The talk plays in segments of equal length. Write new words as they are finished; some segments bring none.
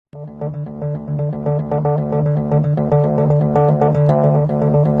Change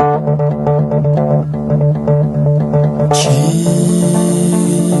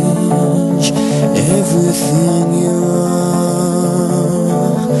everything you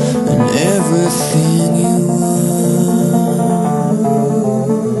are and everything you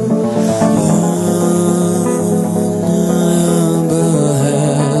Your number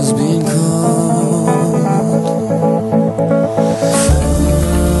has been called.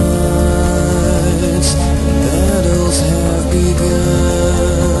 Fights and battles have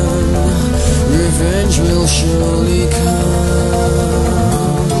begun. Revenge will surely come.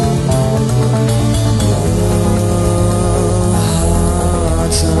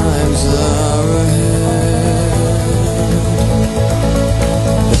 Hard times are ahead.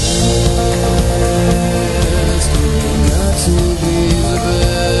 Got to be the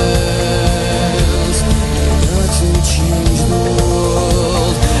best. Got to change the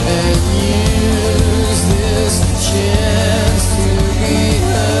world and use this chance to be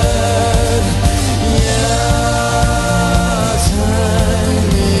heard. Yeah, time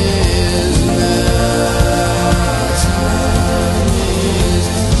is now. Time is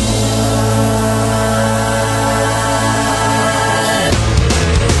now.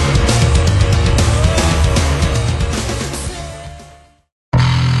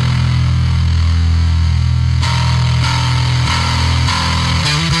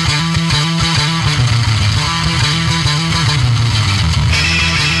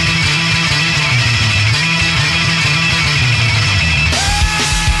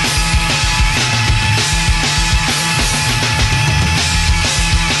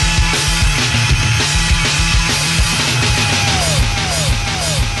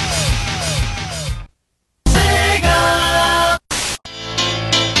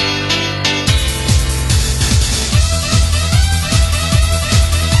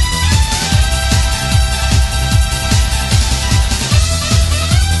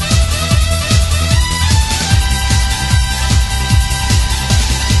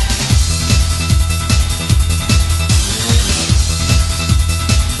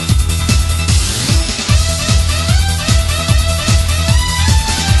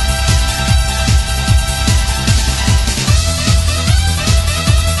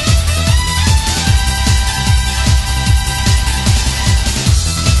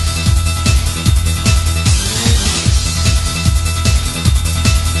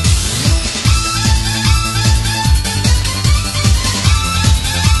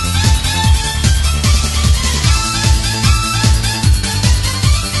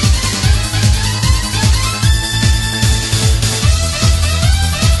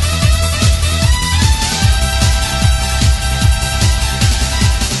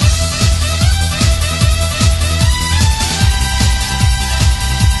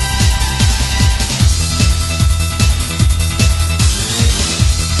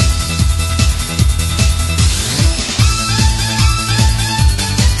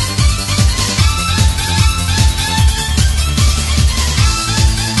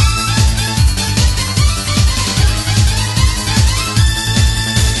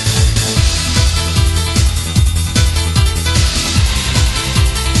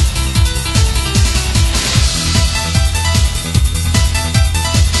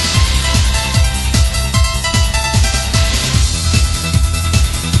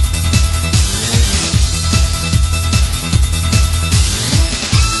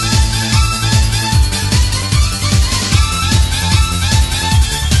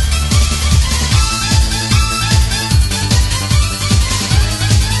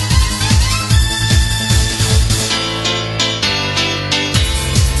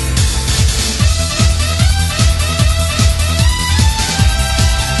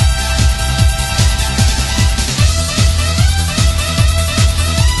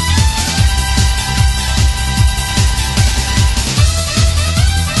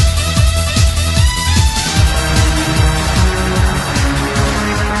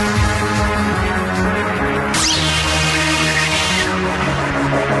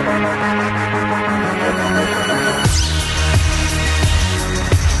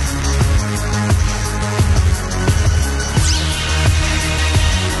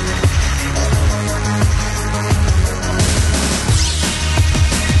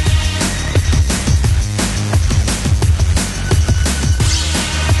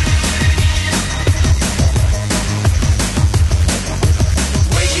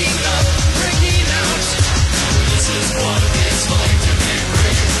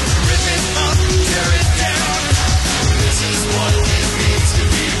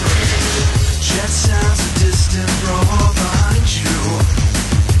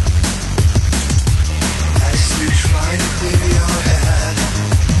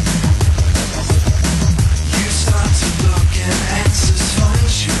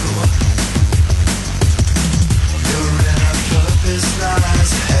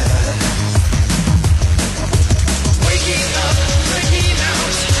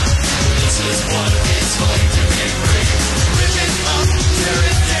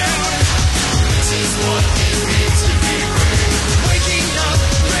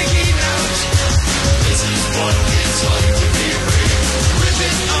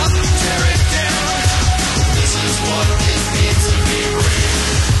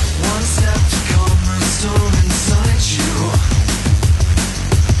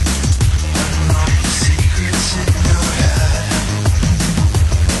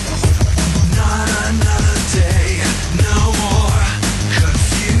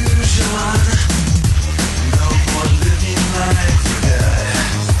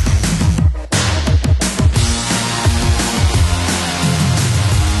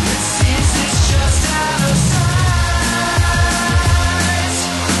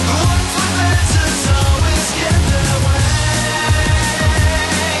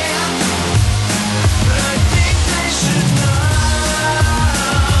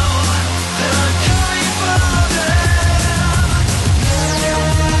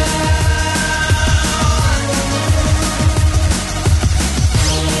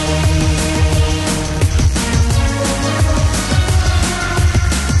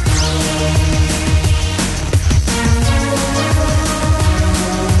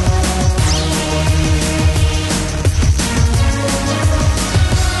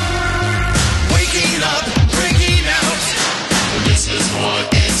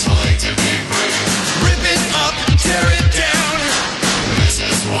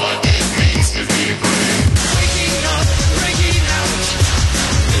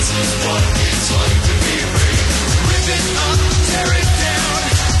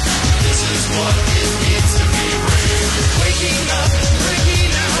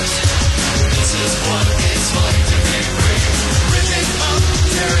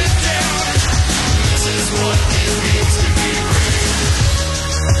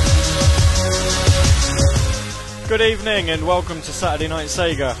 Good evening and welcome to Saturday Night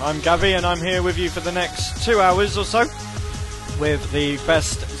Sega. I'm Gavi and I'm here with you for the next 2 hours or so with the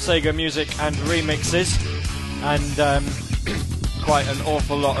best Sega music and remixes and quite an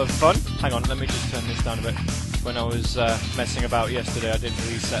awful lot of fun. Hang on, let me just turn this down a bit. When I was messing about yesterday I didn't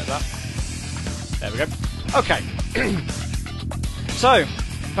reset that. There we go. Okay. So,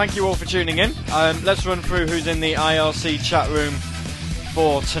 thank you all for tuning in. Let's run through who's in the IRC chat room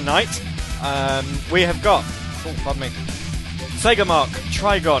for tonight. We have got pardon me. Sega Mark,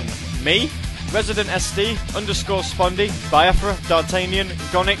 Trigon, me, Resident SD, _ Spondy, Biafra, D'Artagnan,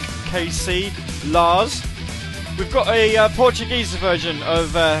 Gonic, KC, Lars. We've got a Portuguese version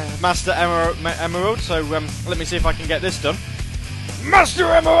of Master Emerald, so let me see if I can get this done.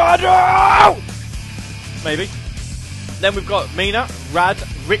 Master Emerald! Maybe. Then we've got Mina, Rad,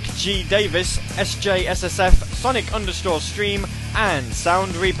 Rick G. Davis, SJSSF, Sonic _ Stream, and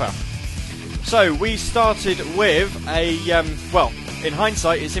Sound Reaper. So, we started with a, well, in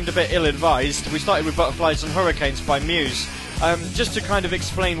hindsight, it seemed a bit ill-advised. We started with Butterflies and Hurricanes by Muse. Just to kind of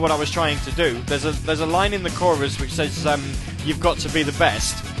explain what I was trying to do, there's a line in the chorus which says, you've got to be the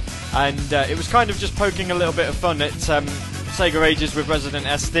best. And it was kind of just poking a little bit of fun at Sega Ages with Resident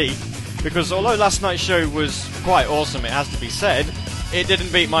SD. Because although last night's show was quite awesome, it has to be said, it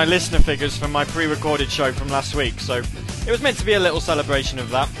didn't beat my listener figures from my pre-recorded show from last week. So, it was meant to be a little celebration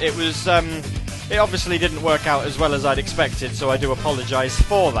of that. It was, it obviously didn't work out as well as I'd expected, so I do apologise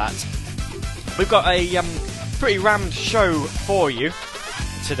for that. We've got a pretty rammed show for you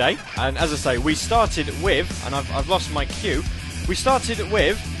today, and as I say, we started with, and I've lost my cue, we started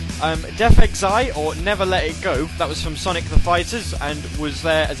with Def Exi, or Never Let It Go. That was from Sonic the Fighters, and was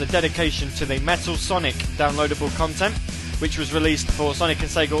there as a dedication to the Metal Sonic downloadable content, which was released for Sonic and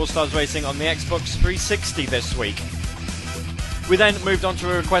Sega All-Stars Racing on the Xbox 360 this week. We then moved on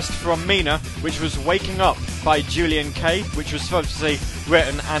to a request from Mina, which was Waking Up by Julian K, which was obviously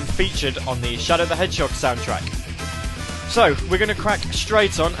written and featured on the Shadow the Hedgehog soundtrack. So, we're going to crack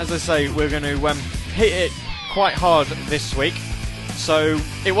straight on. As I say, we're going to hit it quite hard this week. So,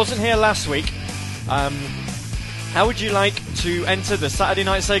 it wasn't here last week. How would you like to enter the Saturday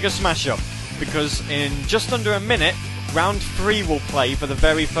Night Sega Smash Up? Because in just under a minute, round 3 will play for the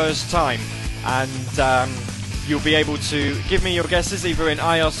very first time. And you'll be able to give me your guesses either in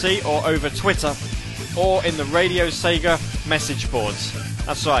IRC or over Twitter or in the Radio Sega message boards.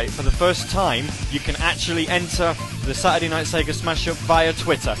 That's right, for the first time you can actually enter the Saturday Night Sega Smash Up via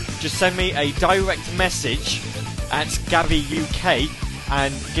Twitter. Just send me a direct message at GaviUK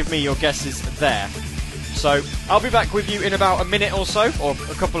and give me your guesses there. So I'll be back with you in about a minute or so, or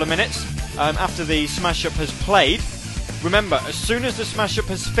a couple of minutes, after the Smash Up has played. Remember, as soon as the Smash Up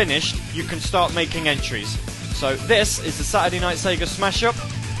has finished, you can start making entries. So this is the Saturday Night Sega Smash Up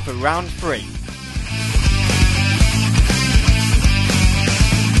for round 3.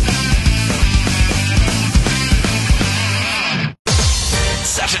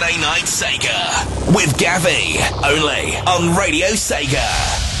 Saturday Night Sega with Gavi, only on Radio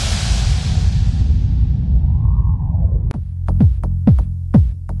Sega.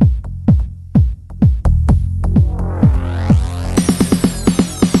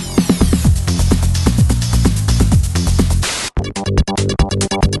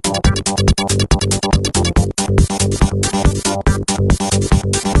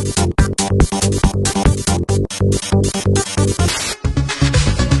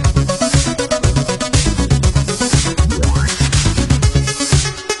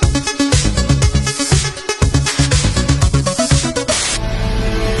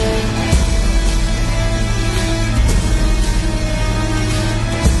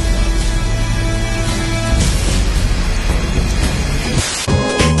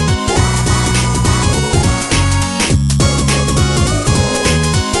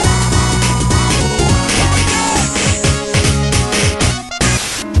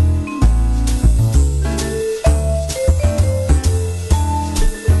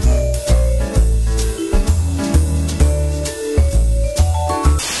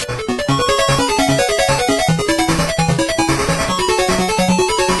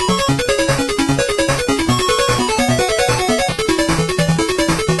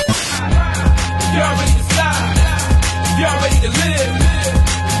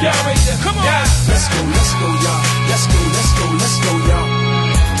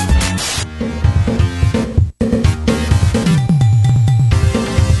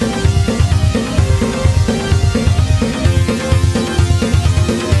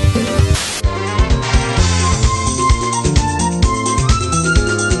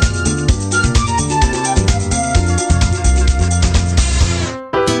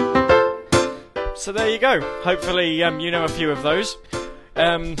 go. Hopefully you know a few of those.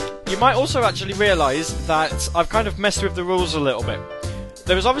 You might also actually realise that I've kind of messed with the rules a little bit.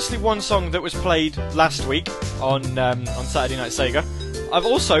 There was obviously one song that was played last week on Saturday Night Sega. I've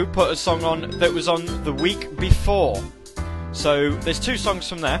also put a song on that was on the week before. So there's 2 songs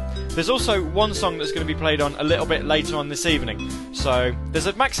from there. There's also one song that's going to be played on a little bit later on this evening. So there's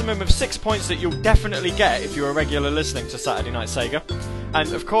a maximum of 6 points that you'll definitely get if you're a regular listening to Saturday Night Sega.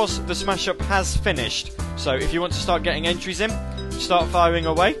 And of course the Smash Up has finished. So if you want to start getting entries in, start firing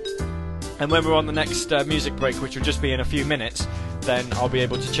away. And when we're on the next music break, which will just be in a few minutes, then I'll be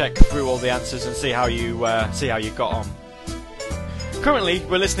able to check through all the answers and see how you got on. Currently,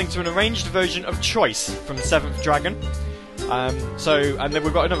 we're listening to an arranged version of Choice from Seventh Dragon. And then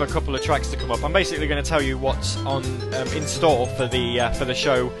we've got another couple of tracks to come up. I'm basically going to tell you what's on in store for the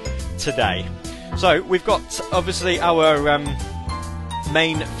show today. So we've got obviously our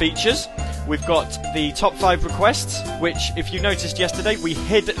main features. We've got the top 5 requests, which, if you noticed yesterday, we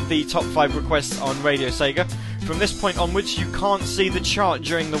hid the top 5 requests on Radio Sega. From this point onwards, you can't see the chart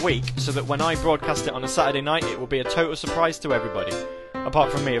during the week, so that when I broadcast it on a Saturday night, it will be a total surprise to everybody.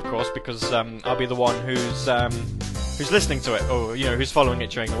 Apart from me, of course, because I'll be the one who's listening to it, or who's following it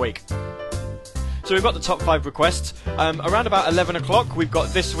during the week. So we've got the top 5 requests. Around about 11 o'clock, we've got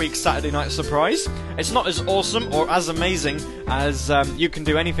this week's Saturday Night Surprise. It's not as awesome or as amazing as You Can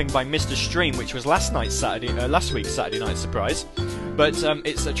Do Anything by Mr. Stream, which was last week's Saturday Night Surprise. But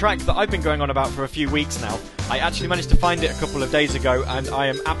it's a track that I've been going on about for a few weeks now. I actually managed to find it a couple of days ago, and I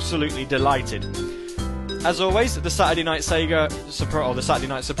am absolutely delighted. As always, the Saturday Night Sega or the Saturday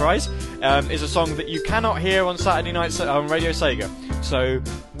Night Surprise is a song that you cannot hear on Saturday Night on Radio Sega. So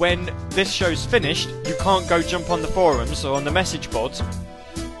when this show's finished, you can't go jump on the forums or on the message boards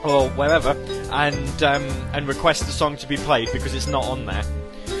or wherever and request the song to be played because it's not on there.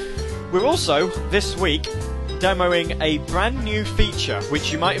 We're also this week demoing a brand new feature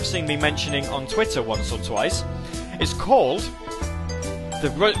which you might have seen me mentioning on Twitter once or twice. It's called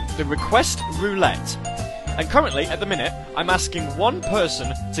the Request Roulette. And currently, at the minute, I'm asking one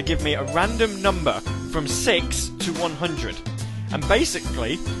person to give me a random number from 6 to 100. And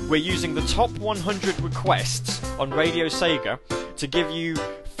basically, we're using the top 100 requests on Radio Sega to give you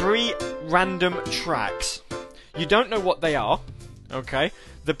 3 random tracks. You don't know what they are, okay?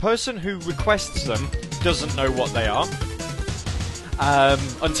 The person who requests them doesn't know what they are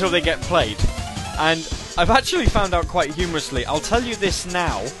until they get played. And I've actually found out quite humorously, I'll tell you this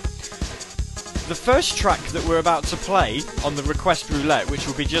now. The first track that we're about to play on the Request Roulette, which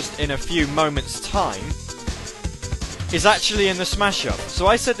will be just in a few moments' time, is actually in the Smash Up. So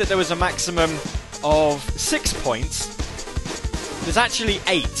I said that there was a maximum of 6 points. There's actually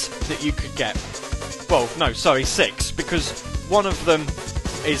 8 that you could get. Well, no, sorry, 6, because one of them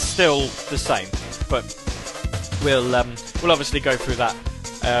is still the same. But we'll obviously go through that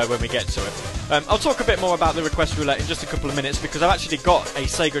when we get to it. I'll talk a bit more about the Request Roulette in just a couple of minutes because I've actually got a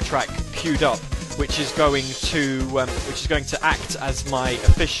Sega track queued up, which is going to act as my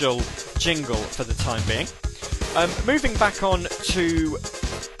official jingle for the time being. Moving back on to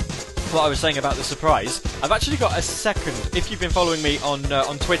what I was saying about the surprise, I've actually got a second. If you've been following me on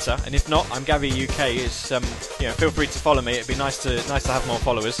Twitter, and if not, I'm Gavy UK. Feel free to follow me. It'd be nice to have more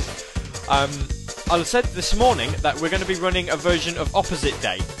followers. I said this morning that we're going to be running a version of Opposite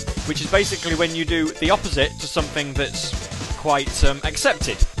Day, which is basically when you do the opposite to something that's quite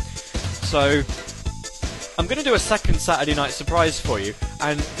accepted. So I'm going to do a second Saturday Night Surprise for you,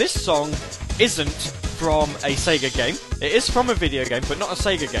 and this song isn't from a Sega game. It is from a video game, but not a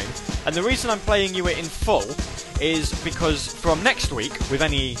Sega game. And the reason I'm playing you it in full is because from next week, with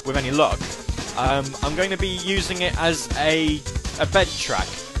any luck, I'm going to be using it as a bed track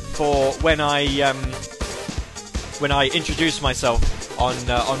for when I introduce myself on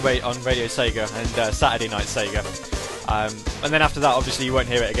Radio Sega and Saturday Night Sega. And then after that, obviously, you won't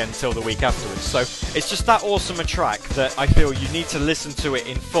hear it again until the week afterwards. So it's just that awesome a track that I feel you need to listen to it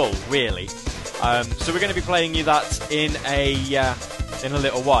in full, really. So we're going to be playing you that in a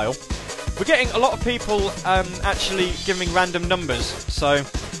little while. We're getting a lot of people actually giving random numbers, so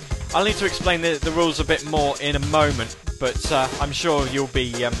I'll need to explain the rules a bit more in a moment. But I'm sure you'll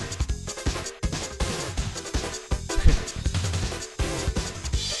be. I'm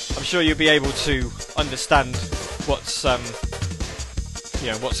sure you'll be able to understand what's going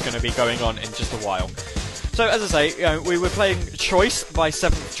to be going on in just a while. So, as I say, we were playing Choice by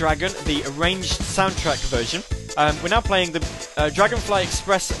Seventh Dragon, the arranged soundtrack version. We're now playing the Dragonfly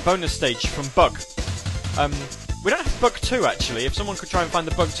Express bonus stage from Bug. We don't have Bug 2, actually. If someone could try and find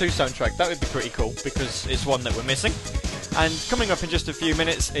the Bug 2 soundtrack, that would be pretty cool, because it's one that we're missing. And coming up in just a few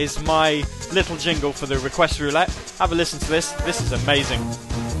minutes is my little jingle for the request roulette. Have a listen to this. This is amazing.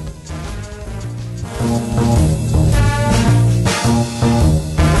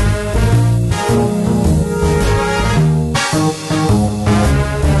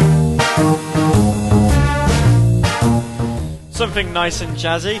 Something nice and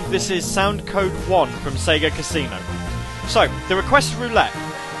jazzy. This is Sound Code 1 from Sega Casino. So, the request roulette.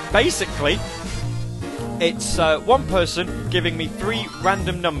 Basically, it's one person giving me 3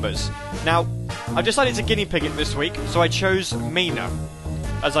 random numbers. Now, I've decided to guinea pig it this week, so I chose Mina,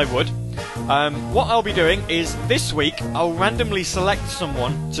 as I would. What I'll be doing is, this week, I'll randomly select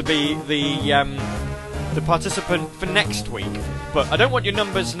someone to be the participant for next week. But I don't want your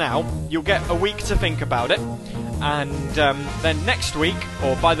numbers now. You'll get a week to think about it. And then next week,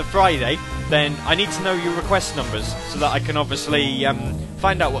 or by the Friday, then I need to know your request numbers so that I can obviously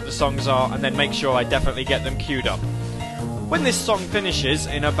find out what the songs are and then make sure I definitely get them queued up. When this song finishes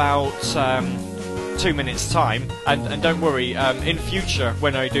in about 2 minutes time, and don't worry, in future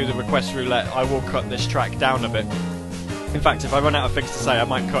when I do the request roulette I will cut this track down a bit. In fact, if I run out of things to say I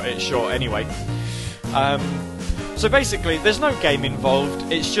might cut it short anyway. So basically there's no game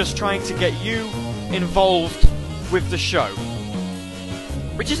involved, it's just trying to get you involved with the show,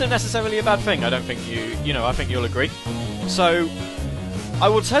 which isn't necessarily a bad thing. I don't think I think you'll agree. So I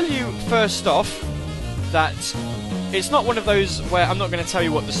will tell you first off that it's not one of those where I'm not going to tell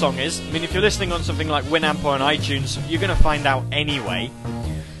you what the song is. I mean, if you're listening on something like Winamp or on iTunes, you're going to find out anyway.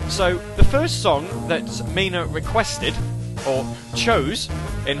 So the first song that Mina requested or chose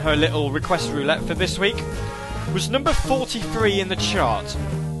in her little request roulette for this week was number 43 in the chart,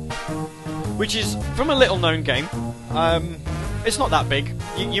 which is from a little known game. It's not that big.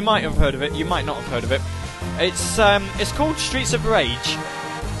 You might have heard of it, you might not have heard of it. It's called Streets of Rage,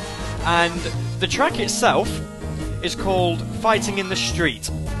 and the track itself is called Fighting in the Street.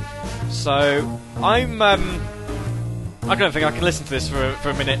 So I don't think I can listen to this for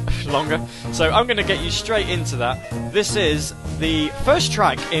a minute longer, so I'm going to get you straight into that. This is the first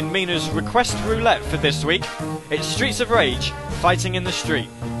track in Mina's request roulette for this week. It's Streets of Rage, Fighting in the Street,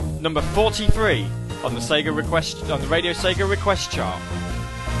 number 43 on the Radio Sega request chart.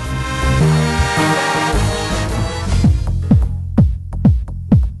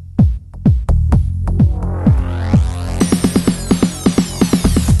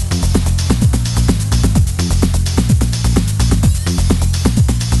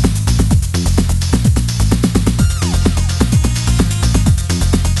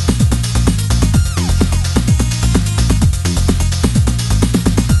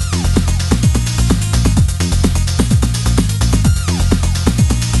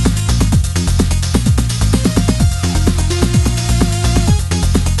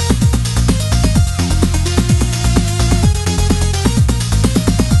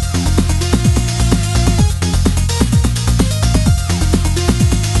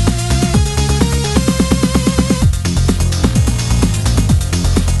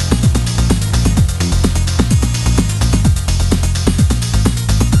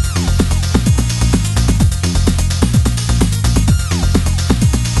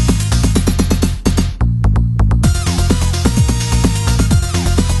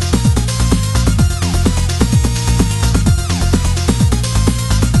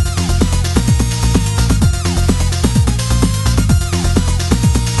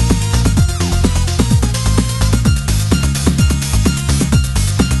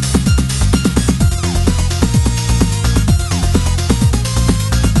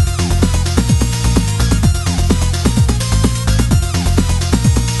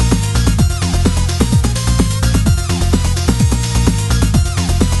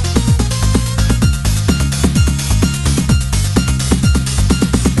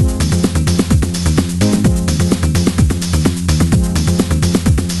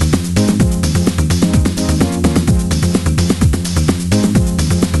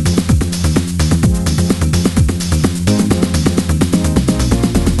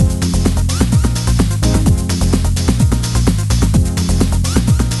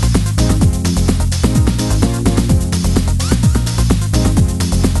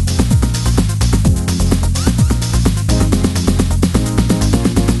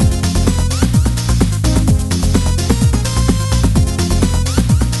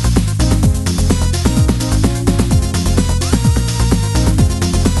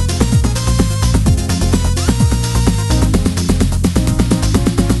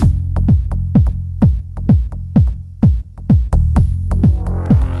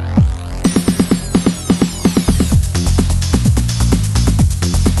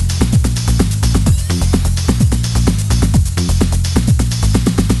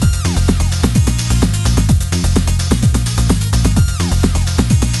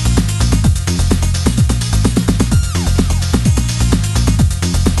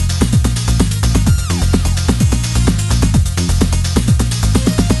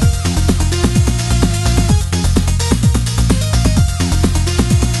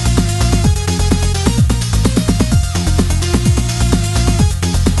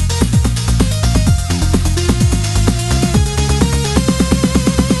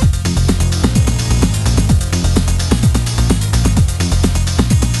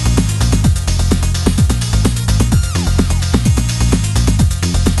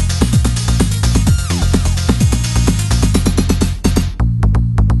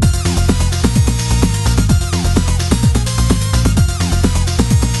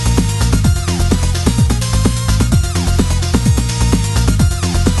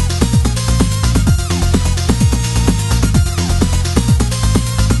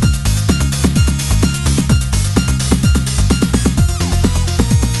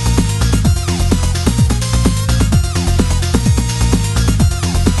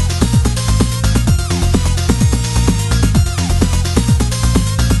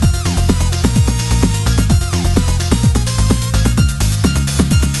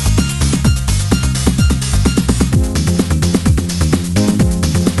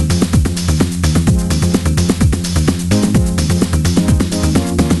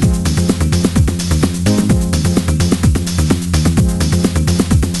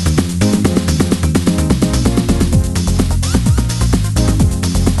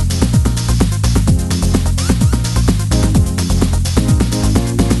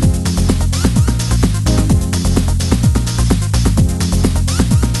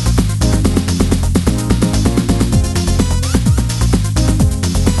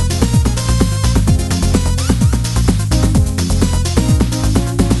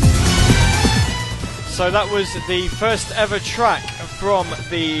 So that was the first ever track from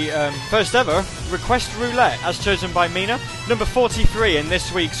the first ever Request Roulette, as chosen by Mina. Number 43 in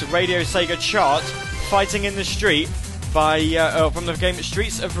this week's Radio Sega chart, Fighting in the Street by from the game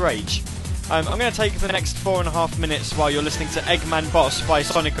Streets of Rage. I'm going to take the next 4.5 minutes while you're listening to Eggman Boss by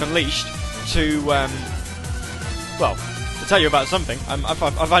Sonic Unleashed to, to tell you about something.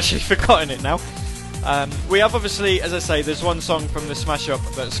 I've actually forgotten it now. We have obviously, as I say, there's one song from the Smash Up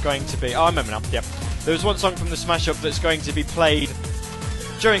that's going to be... Oh, I remember now, yeah. There's one song from the Smash Up that's going to be played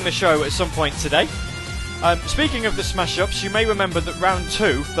during the show at some point today. Speaking of the Smash Ups, you may remember that round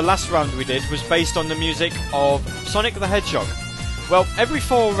 2, the last round we did, was based on the music of Sonic the Hedgehog. Well, every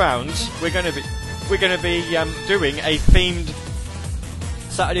 4 rounds we're going to be doing a themed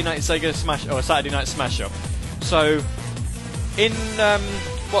Saturday Night Sega Smash or Saturday Night Smash Up. So in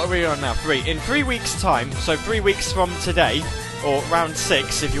what are we on now? 3. In 3 weeks' time, so 3 weeks from today, or round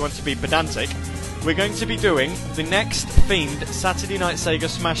 6 if you want to be pedantic, we're going to be doing the next themed Saturday Night Sega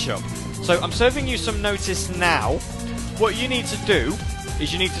Smash Up. So I'm serving you some notice now. What you need to do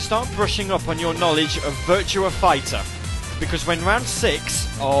is you need to start brushing up on your knowledge of Virtua Fighter, because when round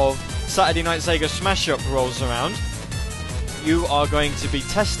 6 of Saturday Night Sega Smash Up rolls around, you are going to be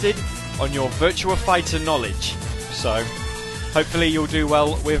tested on your Virtua Fighter knowledge. So hopefully you'll do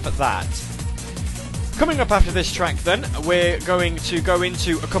well with that. Coming up after this track then, we're going to go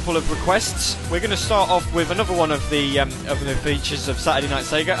into a couple of requests. We're going to start off with another one of the features of Saturday Night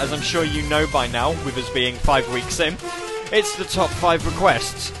Sega, as I'm sure you know by now, with us being 5 weeks in. It's the top 5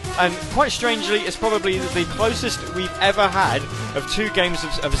 requests. And quite strangely, it's probably the closest we've ever had of 2 games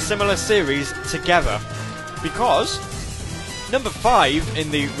of a similar series together. Because number 5 in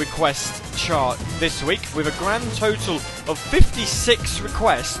the request chart this week, with a grand total of 56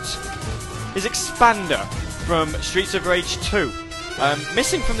 requests, is Expander from Streets of Rage 2.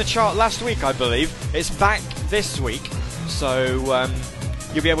 Missing from the chart last week, I believe. It's back this week, so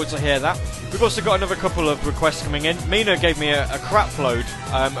you'll be able to hear that. We've also got another couple of requests coming in. Mina gave me a crap load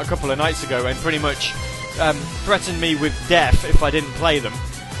a couple of nights ago and pretty much threatened me with death if I didn't play them.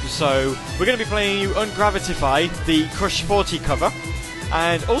 So we're going to be playing you Ungravitify, the Crush 40 cover.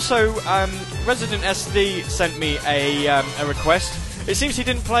 And also, Resident SD sent me a request. It seems he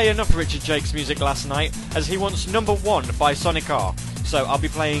didn't play enough Richard Jake's music last night, as he wants Number 1 by Sonic R. So I'll be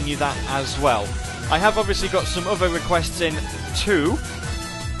playing you that as well. I have obviously got some other requests in too.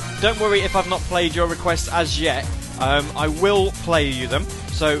 Don't worry if I've not played your requests as yet. I will play you them,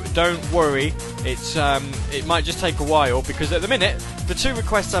 so don't worry. It might just take a while, because at the minute, the 2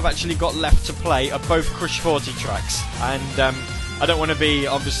 requests I've actually got left to play are both Crush 40 tracks, and I don't want to be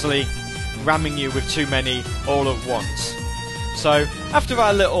obviously ramming you with too many all at once. So after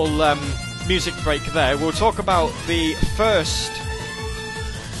our little music break there, we'll talk about the first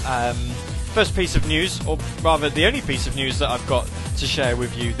piece of news, or rather the only piece of news that I've got to share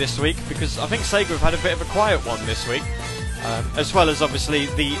with you this week, because I think Sega have had a bit of a quiet one this week, as well as obviously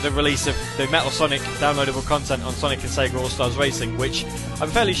the release of the Metal Sonic downloadable content on Sonic and Sega All-Stars Racing, which I'm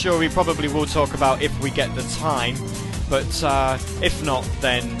fairly sure we probably will talk about if we get the time, but if not,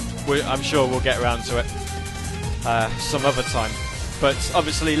 then I'm sure we'll get around to it some other time. But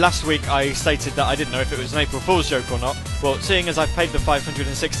obviously last week I stated that I didn't know if it was an April Fool's joke or not. Well, seeing as I've paid the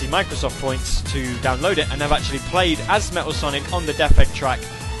 560 Microsoft points to download it, and I've actually played as Metal Sonic on the Defect track,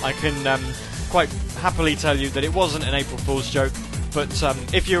 I can quite happily tell you that it wasn't an April Fool's joke. But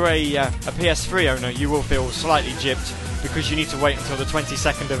if you're a PS3 owner, you will feel slightly gypped, because you need to wait until the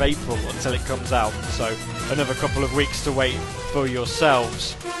 22nd of April until it comes out. So another couple of weeks to wait for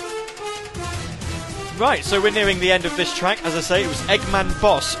yourselves. Right, so we're nearing the end of this track. As I say, it was Eggman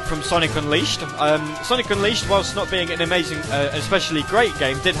Boss from Sonic Unleashed. Sonic Unleashed, whilst not being an amazing, especially great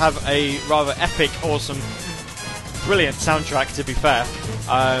game, did have a rather epic, awesome, brilliant soundtrack, to be fair.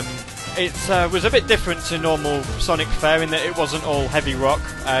 It was a bit different to normal Sonic fare in that it wasn't all heavy rock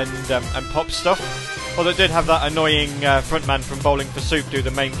and pop stuff. Although it did have that annoying frontman from Bowling for Soup do the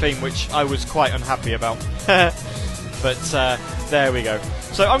main theme, which I was quite unhappy about. But there we go.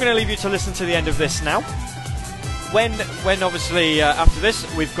 So I'm going to leave you to listen to the end of this now. When obviously after this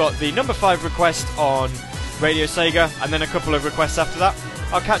we've got the number 5 request on Radio Sega, and then a couple of requests after that.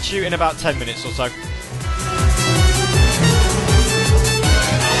 I'll catch you in about 10 minutes or so.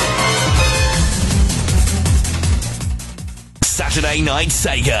 Saturday Night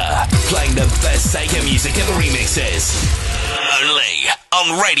Sega, playing the best Sega music and remixes, only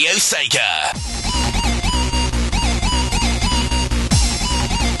on Radio Sega.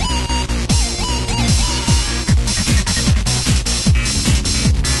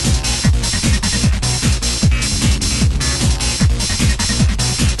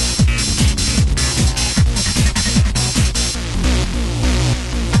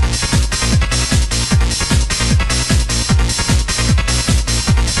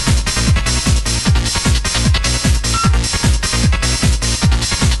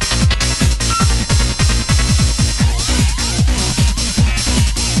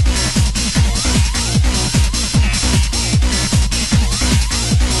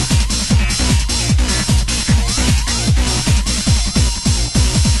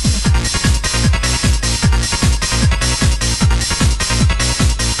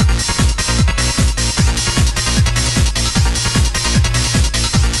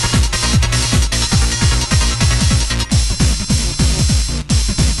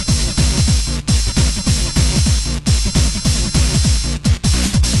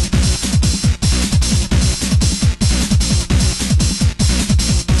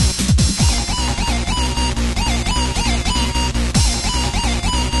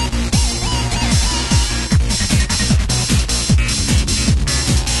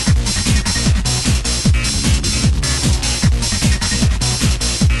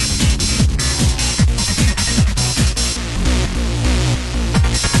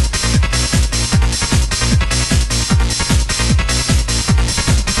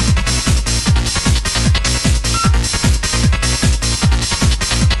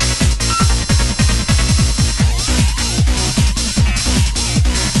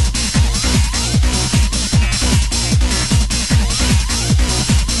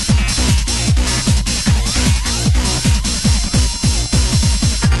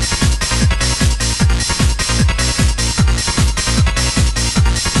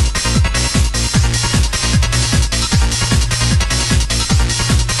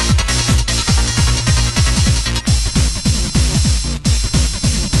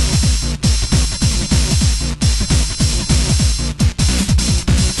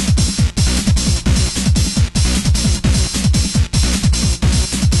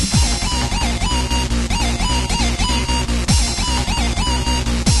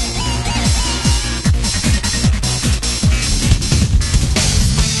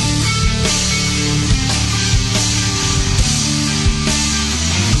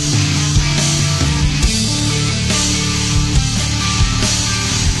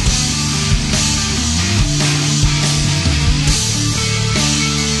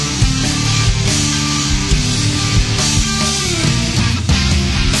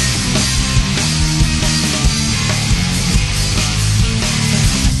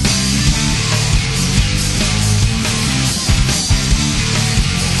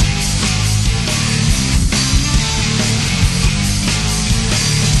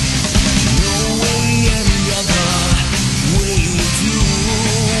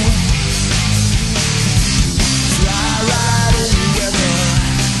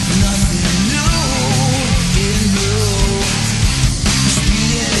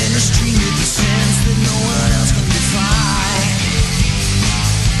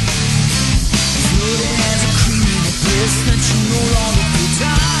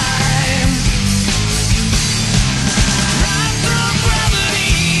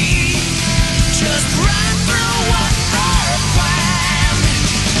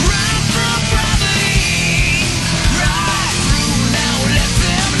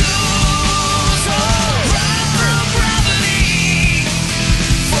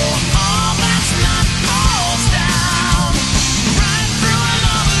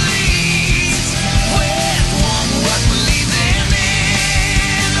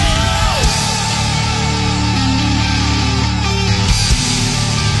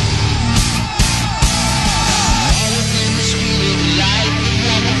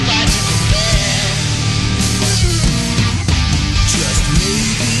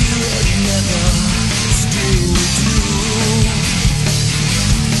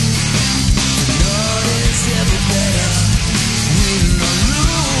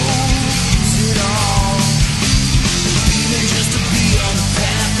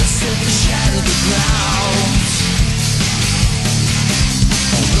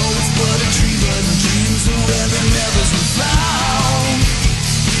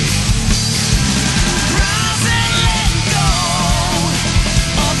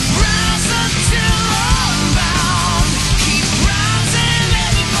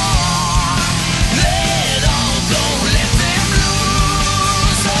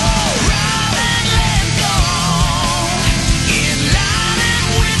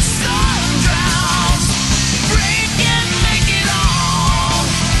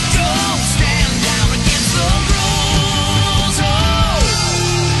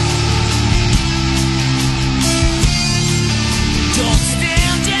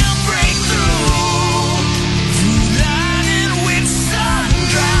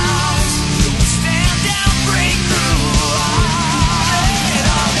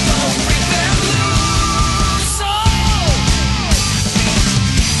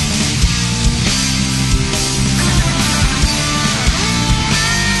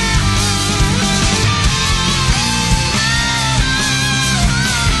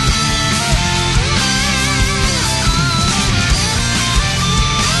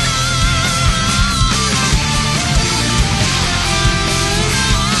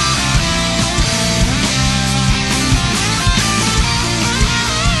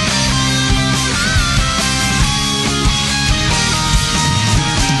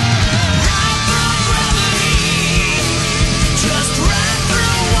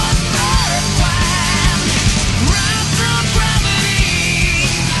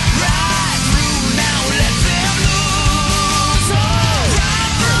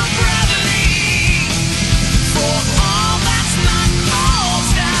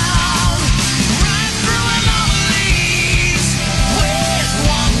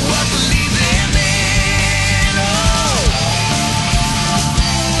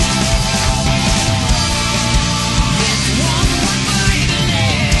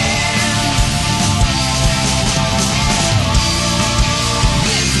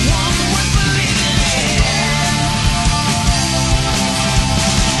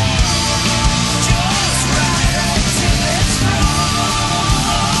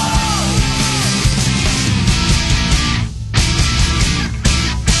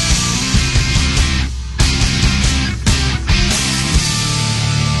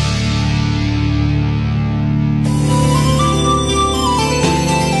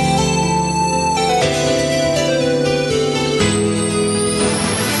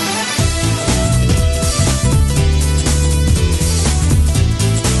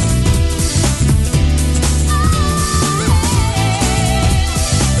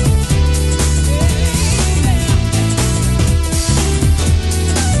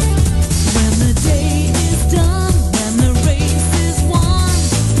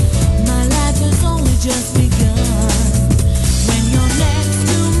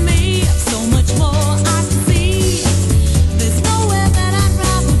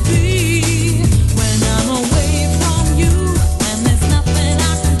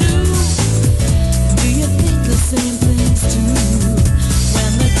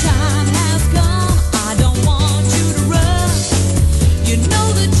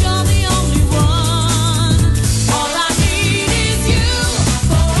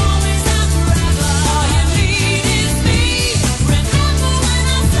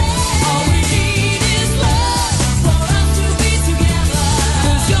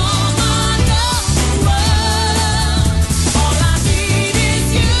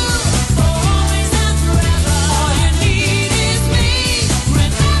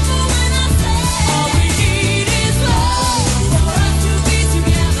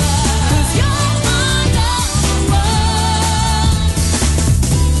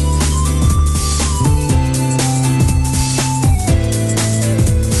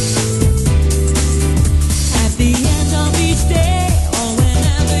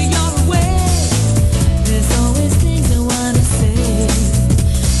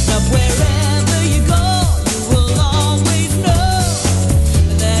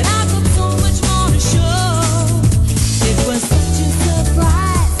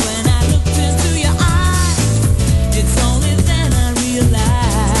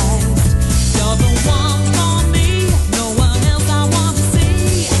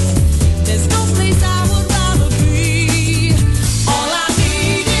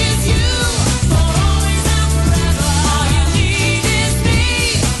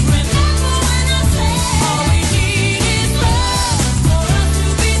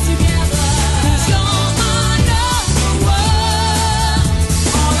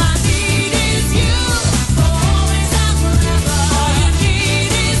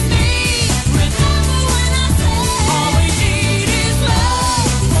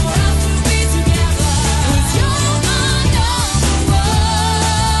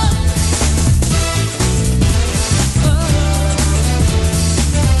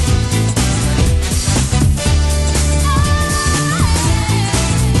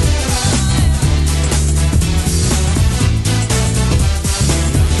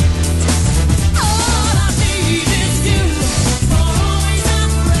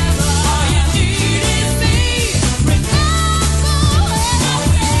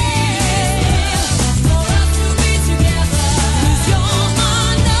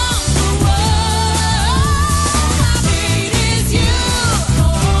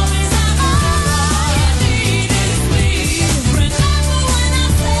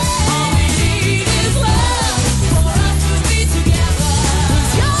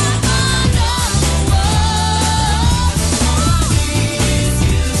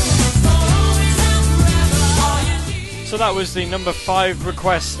 that was the number 5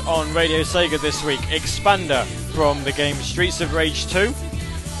 request on Radio Sega this week, Expander from the game Streets of Rage 2,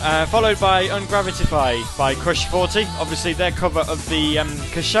 followed by Ungravitify by Crush 40, obviously their cover of the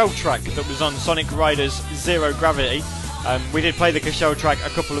Cashel track that was on Sonic Riders Zero Gravity. We did play the Cashel track a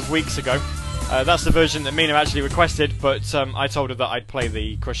couple of weeks ago. That's the version that Mina actually requested, but I told her that I'd play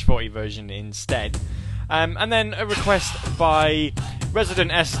the Crush 40 version instead. And then a request by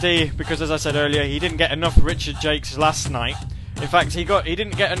Resident SD, because as I said earlier, he didn't get enough Richard Jakes last night. In fact, he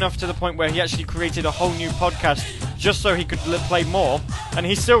didn't get enough to the point where he actually created a whole new podcast just so he could play more, and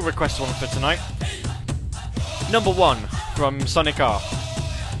he still requests one for tonight. Number 1 from Sonic R.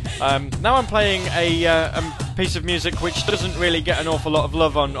 Now I'm playing a piece of music which doesn't really get an awful lot of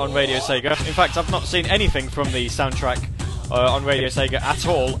love on Radio Sega. In fact, I've not seen anything from the soundtrack on Radio Sega at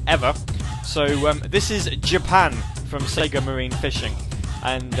all, ever. So this is Japan from Sega Marine Fishing.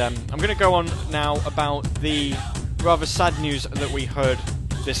 And I'm going to go on now about the rather sad news that we heard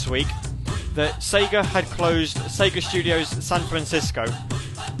this week, that Sega had closed Sega Studios San Francisco,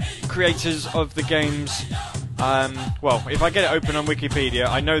 creators of the games. Well, if I get it open on Wikipedia,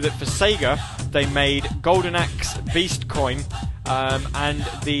 I know that for Sega they made Golden Axe Beast Coin and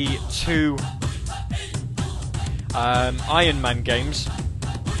the 2 Iron Man games.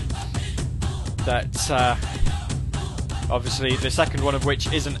 That obviously the second one of which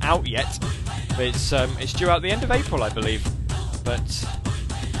isn't out yet. It's due out the end of April, I believe. But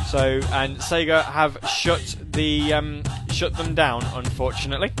and Sega have shut them down,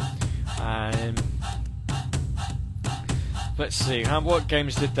 unfortunately. Let's see, what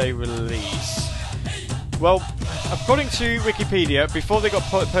games did they release? Well, according to Wikipedia, before they got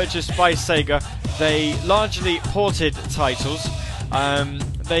purchased by Sega, they largely ported titles.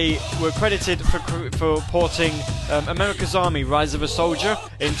 They were credited for porting America's Army: Rise of a Soldier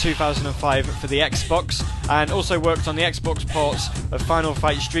in 2005 for the Xbox, and also worked on the Xbox ports of Final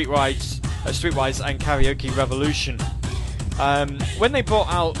Fight Streetwise and Karaoke Revolution. When they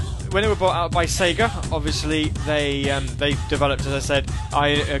were bought out by Sega, obviously they developed, as I said,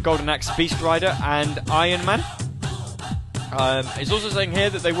 Golden Axe Beast Rider and Iron Man. It's also saying here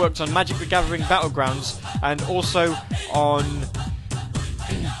that they worked on Magic the Gathering Battlegrounds and also on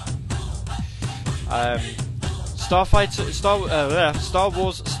Star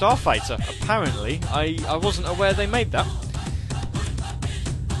Wars Starfighter. Apparently, I wasn't aware they made that.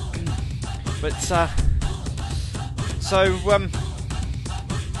 But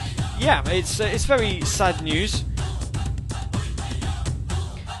yeah, it's very sad news.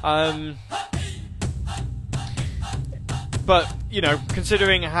 But you know,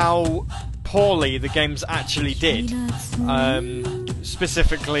 considering how poorly the games actually did,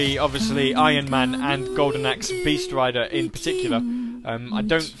 specifically, obviously, Iron Man and Golden Axe Beast Rider in particular, I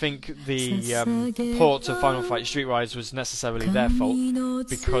don't think the port of Final Fight Streetwise was necessarily their fault,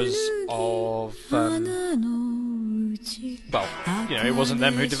 because of well, you know, it wasn't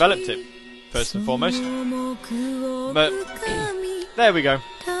them who developed it, first and foremost. But there we go.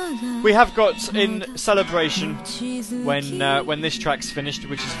 We have got in celebration when this track's finished,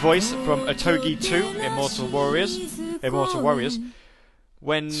 which is Voice from Otogi 2, Immortal Warriors.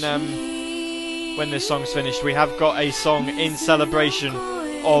 When this song's finished, we have got a song in celebration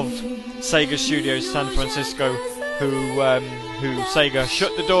of Sega Studios San Francisco, who Sega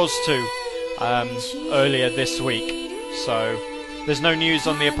shut the doors to earlier this week. So there's no news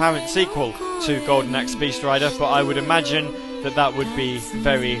on the apparent sequel to Golden Axe Beast Rider, but I would imagine that would be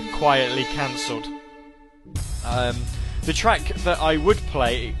very quietly cancelled. The track that I would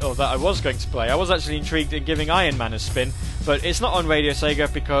play, or that I was going to play, I was actually intrigued in giving Iron Man a spin, but it's not on Radio Sega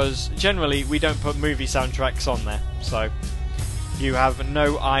because generally we don't put movie soundtracks on there, so you have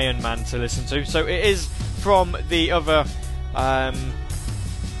no Iron Man to listen to. So it is from the other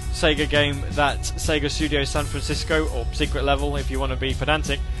Sega game that Sega Studios San Francisco, or Secret Level if you want to be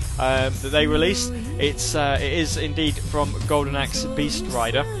pedantic, that they released. It is indeed from Golden Axe Beast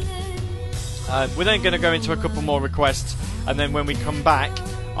Rider. We're then going to go into a couple more requests, and then when we come back,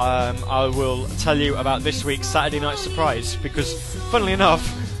 I will tell you about this week's Saturday Night Surprise, because funnily enough,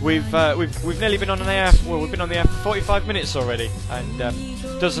 we've nearly been on the air. Well, we've been on the air for 45 minutes already, and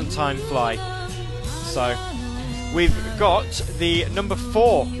doesn't time fly? So we've got the number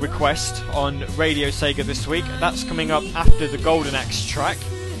 4 request on Radio Sega this week. That's coming up after the Golden Axe track,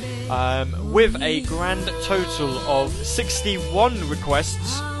 with a grand total of 61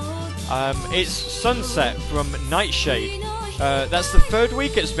 requests. It's Sunset from Nightshade. That's the 3rd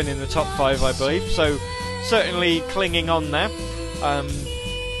week it's been in the top 5, I believe, so certainly clinging on there.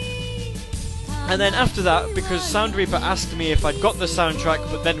 And then after that, because Sound Reaper asked me if I'd got the soundtrack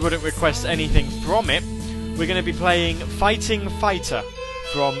but then wouldn't request anything from it, we're going to be playing Fighting Fighter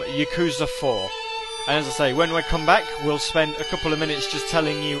from Yakuza 4. And as I say, when we come back, we'll spend a couple of minutes just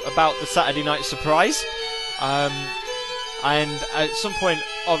telling you about the Saturday night surprise. And at some point,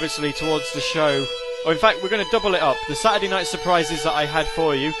 obviously, towards the show, or in fact, we're going to double it up. The Saturday night surprises that I had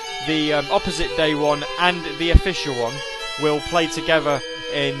for you, the opposite day one and the official one, will play together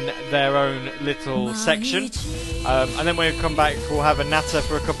in their own little section. And then when we come back, we'll have a natter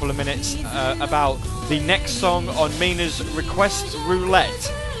for a couple of minutes about the next song on Mina's Request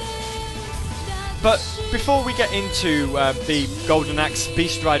Roulette. But before we get into the Golden Axe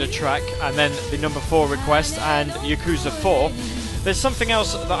Beast Rider track and then the number 4 request and Yakuza 4, there's something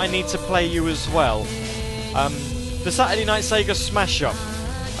else that I need to play you as well. The Saturday Night Sega Smash Up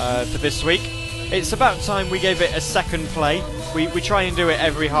for this week. It's about time we gave it a second play. We try and do it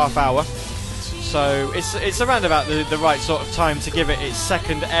every half hour. So it's around about the right sort of time to give it its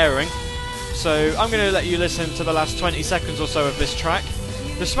second airing. So I'm going to let you listen to the last 20 seconds or so of this track.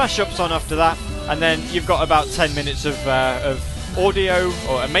 The Smash Up's on after that. And then you've got about 10 minutes of audio,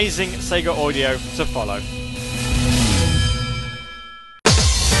 or amazing Sega audio, to follow.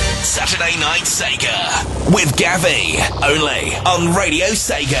 Saturday Night Sega with Gavi, only on Radio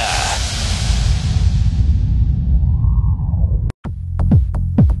Sega.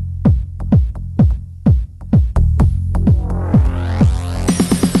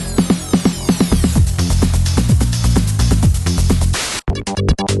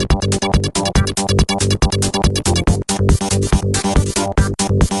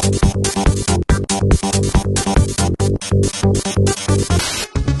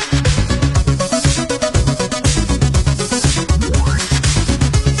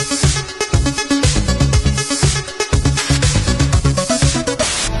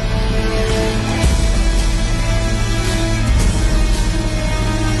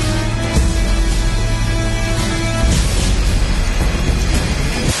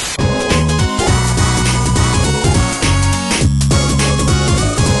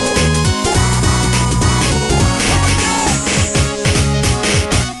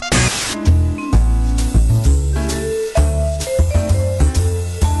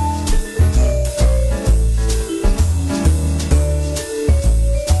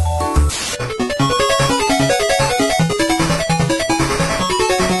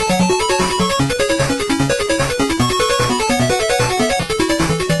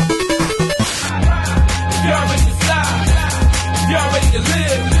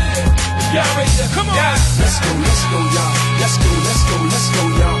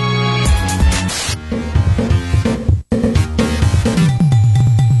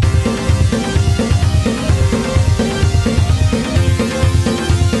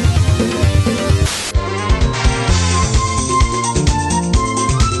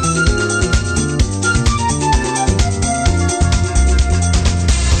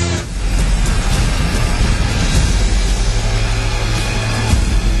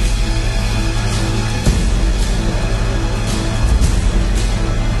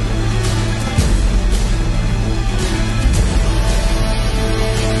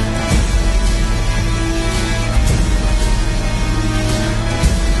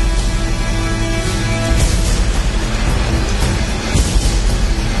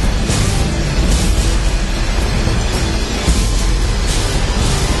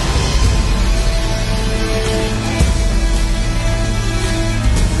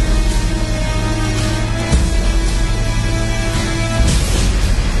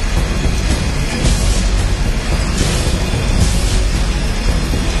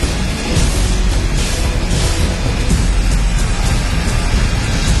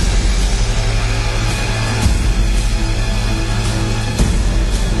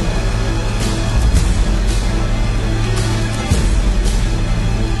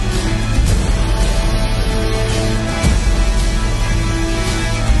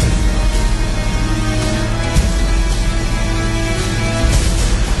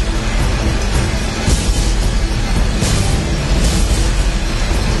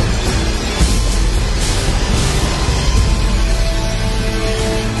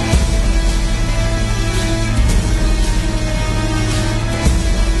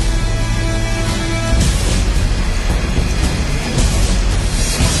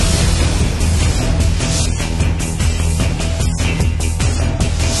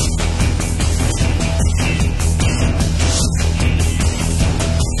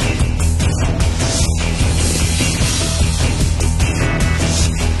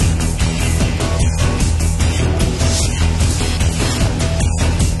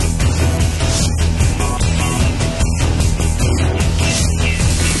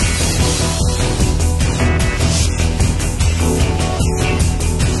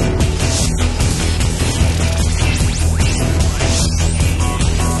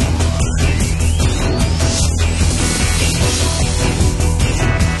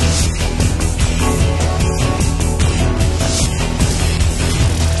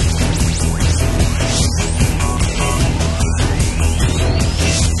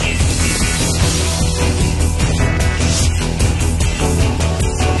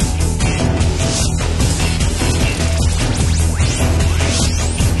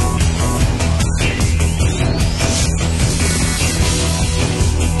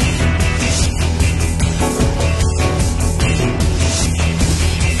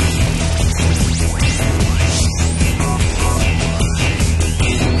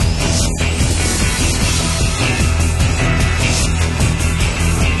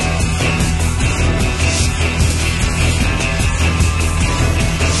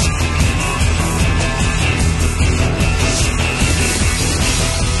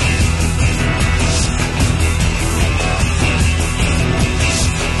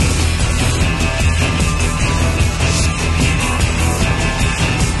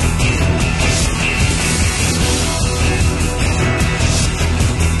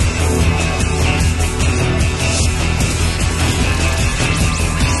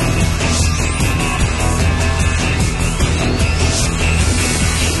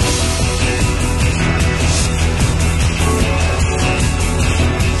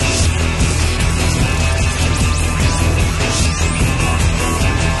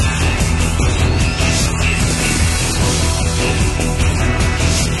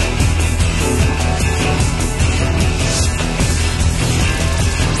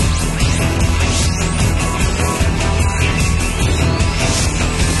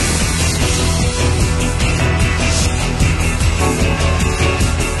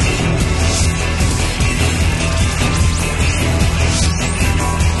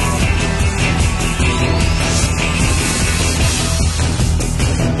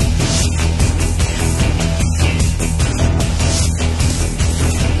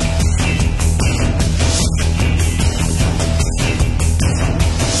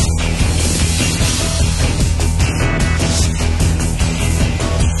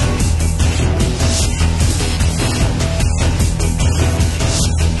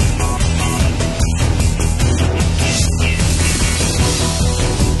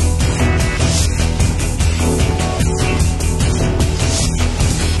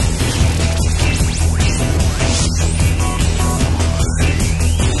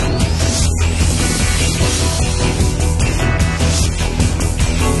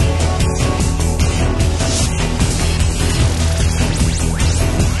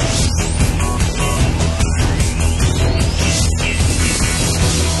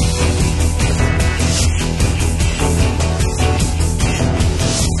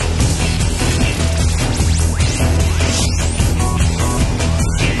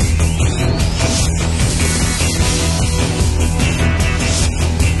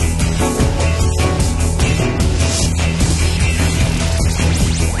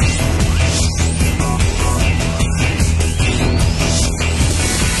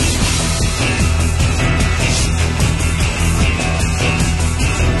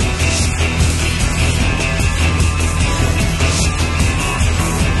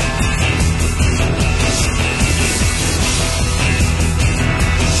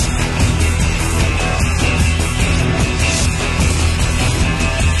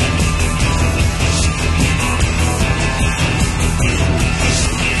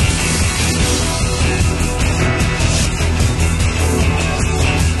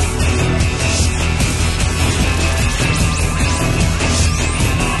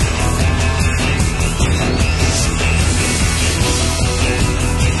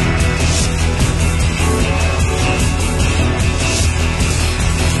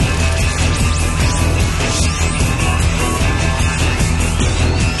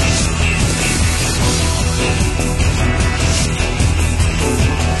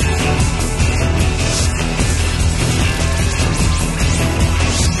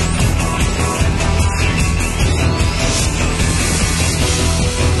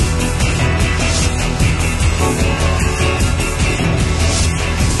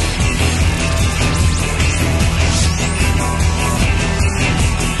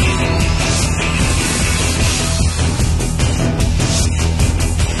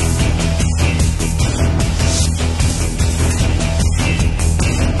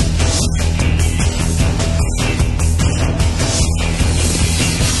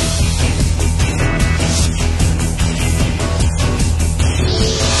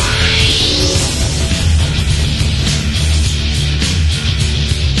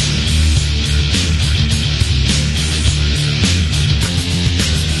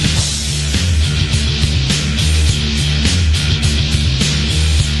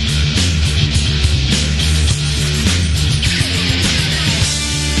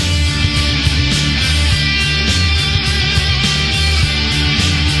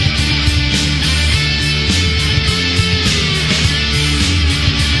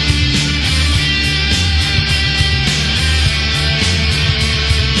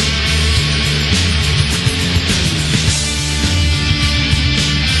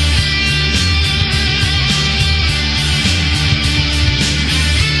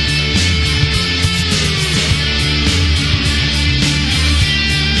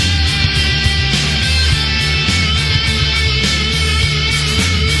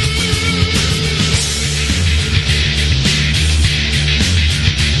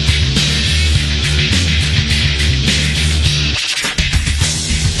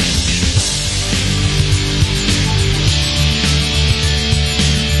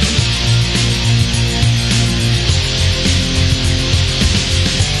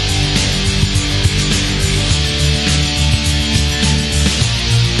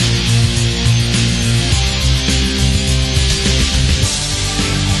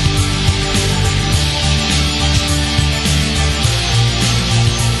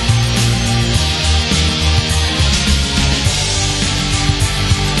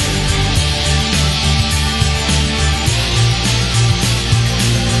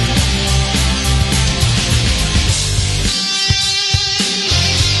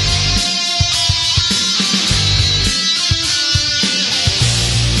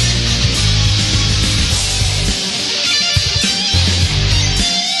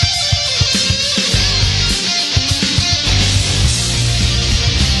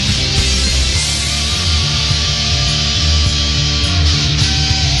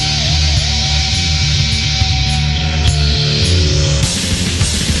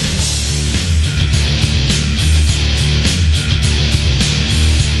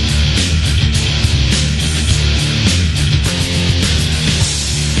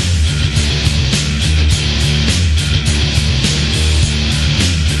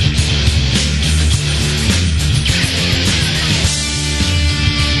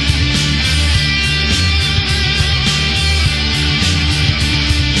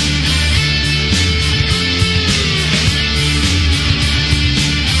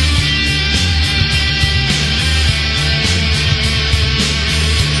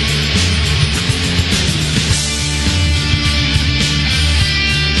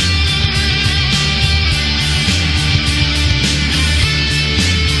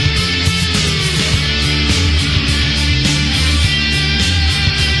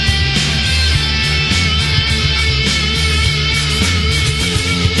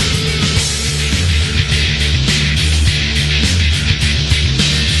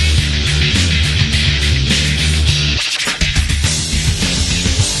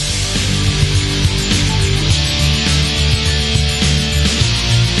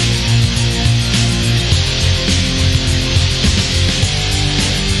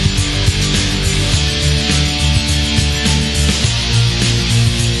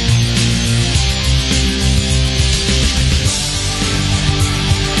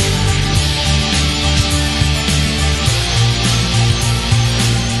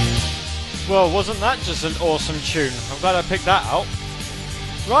 Well, wasn't that just an awesome tune? I'm glad I picked that out.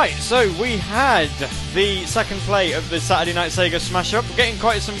 Right, so we had the second play of the Saturday Night Sega Smash Up. We're getting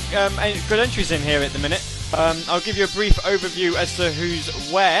quite some good entries in here at the minute. I'll give you a brief overview as to who's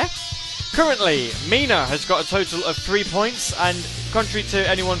where. Currently, Mina has got a total of 3 points, and contrary to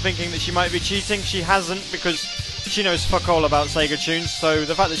anyone thinking that she might be cheating, she hasn't, because she knows fuck all about Sega tunes, so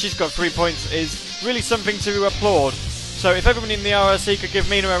the fact that she's got 3 points is really something to applaud. So if everybody in the RRC could give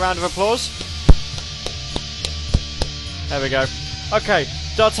Mina a round of applause. There we go. Okay,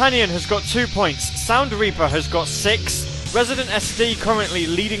 D'Artagnan has got 2 points, Sound Reaper has got 6, Resident SD currently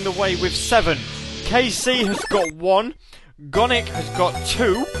leading the way with 7, KC has got 1, Gonic has got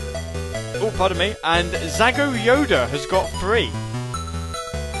 2, oh pardon me, and Zago Yoda has got 3.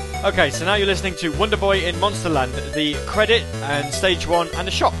 Okay, so now you're listening to Wonder Boy in Monsterland, the credit and stage 1 and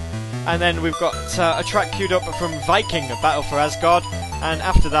a shop. And then we've got a track queued up from Viking, Battle for Asgard, and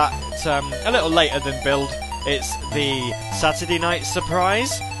after that, a little later than Build, it's the Saturday Night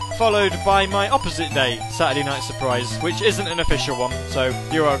Surprise, followed by my opposite day Saturday Night Surprise, which isn't an official one, so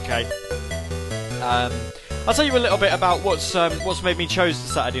you're okay. I'll tell you a little bit about what's made me choose the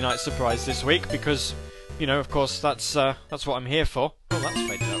Saturday Night Surprise this week, because, you know, of course, that's what I'm here for. Oh, that's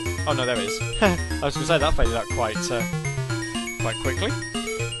faded out. Oh no, there it is. I was going to say that faded out quite quickly.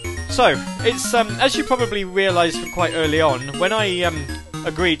 So, it's as you probably realised from quite early on, when I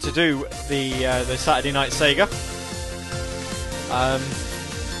agreed to do the Saturday Night Sega,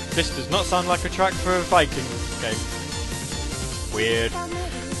 this does not sound like a track for a Viking game. Weird.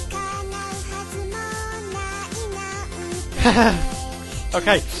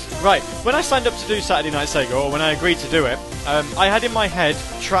 Okay, right. When I signed up to do Saturday Night Sega, or when I agreed to do it, I had in my head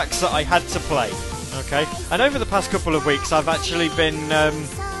tracks that I had to play. Okay, and over the past couple of weeks, I've actually been.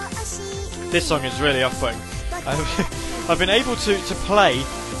 This song is really off-putting. I've been able to play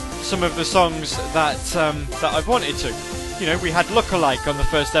some of the songs that I've wanted to. You know, we had Lookalike on the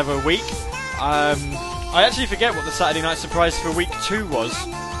first ever week. I actually forget what the Saturday Night Surprise for week 2 was,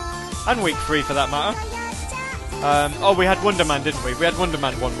 and week 3 for that matter. Oh, we had Wonder Man, didn't we? We had Wonder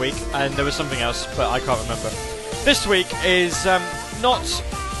Man 1 week, and there was something else, but I can't remember. This week is not...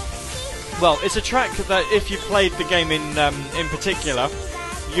 Well, it's a track that if you played the game in particular,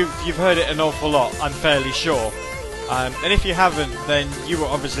 you've heard it an awful lot, I'm fairly sure. And if you haven't, then you were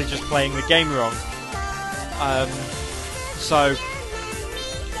obviously just playing the game wrong. So,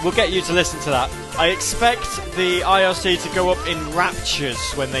 we'll get you to listen to that. I expect the IRC to go up in raptures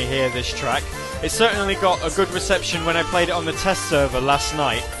when they hear this track. It certainly got a good reception when I played it on the test server last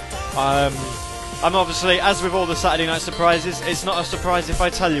night. I'm obviously, as with all the Saturday Night Surprises, it's not a surprise if I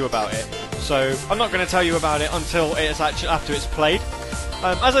tell you about it. So, I'm not going to tell you about it until it's actually after it's played.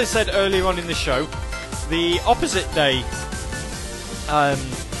 As I said earlier on in the show, the opposite day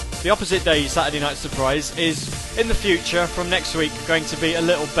Saturday Night Surprise is, in the future, from next week, going to be a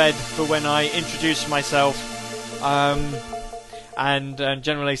little bed for when I introduce myself, and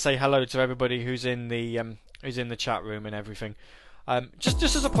generally say hello to everybody who's in the chat room and everything. Just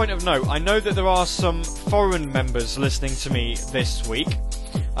as a point of note, I know that there are some foreign members listening to me this week.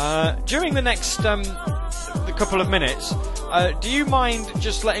 During the next couple of minutes, do you mind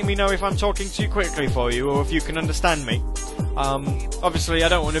just letting me know if I'm talking too quickly for you, or if you can understand me? Obviously, I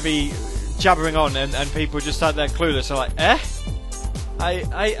don't want to be jabbering on and people just sat there clueless, are like, eh?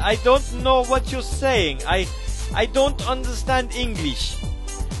 I don't know what you're saying. I don't understand English.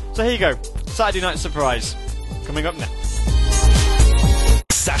 So here you go, Saturday Night Surprise, coming up now.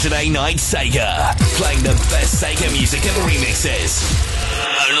 Saturday Night Sega, playing the best Sega music and remixes.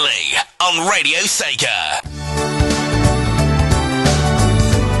 Only on Radio Sega.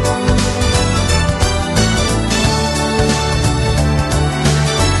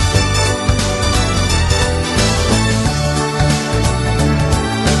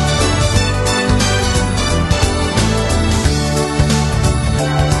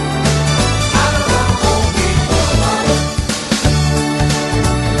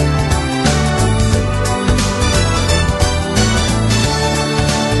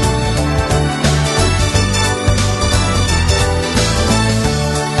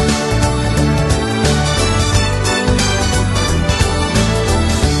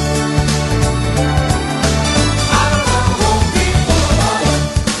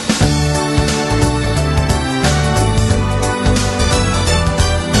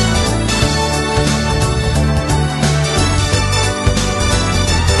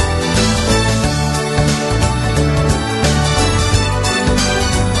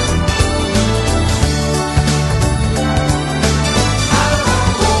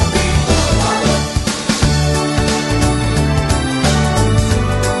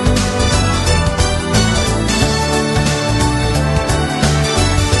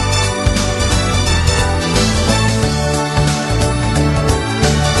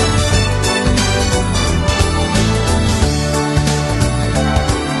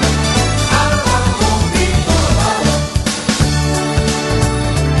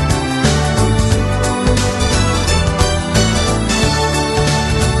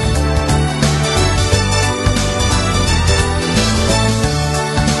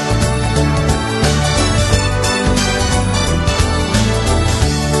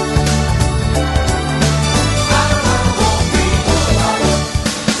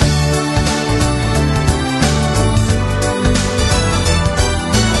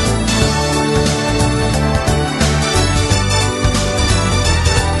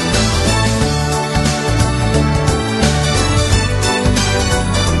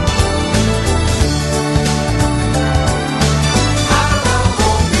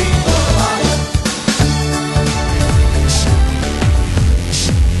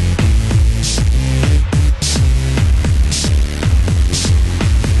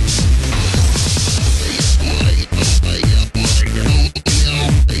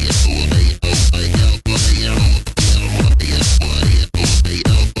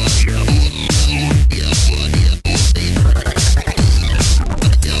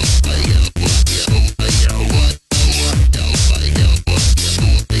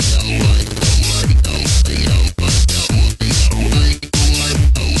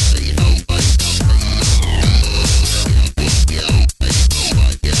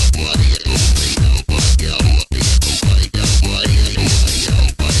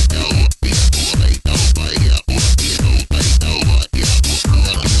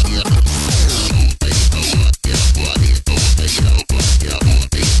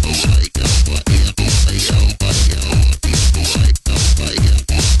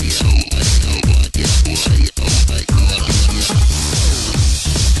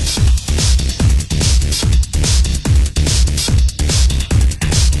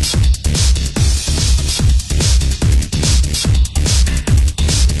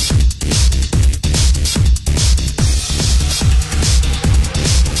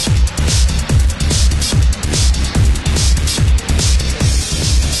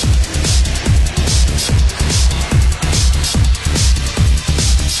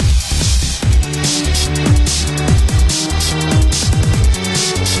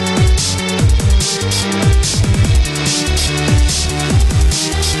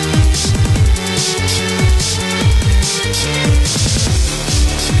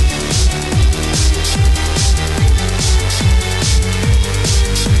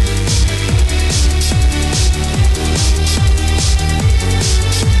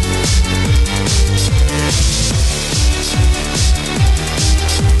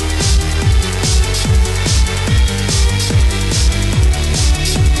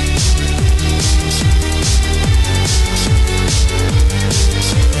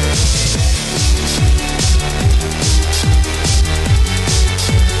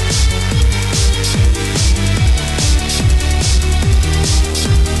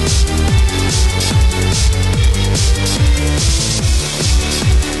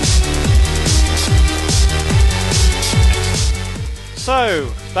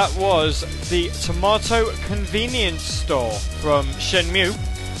 That was the Tomato Convenience Store from Shenmue.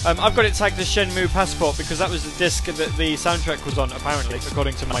 I've got it tagged as Shenmue Passport because that was the disc that the soundtrack was on, apparently,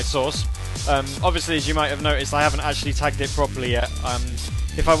 according to my source. Obviously, as you might have noticed, I haven't actually tagged it properly yet.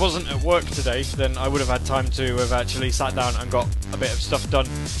 If I wasn't at work today, then I would have had time to have actually sat down and got a bit of stuff done,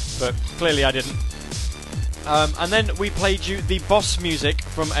 but clearly I didn't. And then we played you the boss music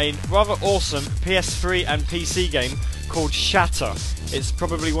from a rather awesome PS3 and PC game called Shatter. It's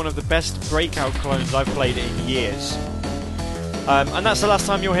probably one of the best Breakout clones I've played in years. And that's the last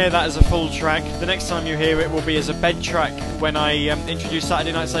time you'll hear that as a full track. The next time you hear it will be as a bed track when I introduce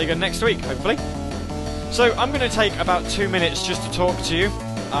Saturday Night Sega next week, hopefully. So I'm going to take about 2 minutes just to talk to you.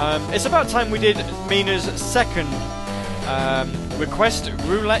 It's about time we did Mina's second request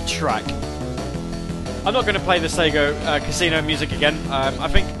roulette track. I'm not going to play the Sega Casino music again. I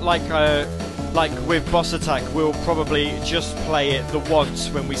think like with Boss Attack, we'll probably just play it the once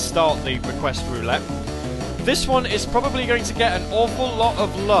when we start the request roulette. This one is probably going to get an awful lot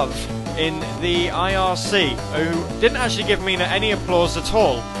of love in the IRC, who didn't actually give Mina any applause at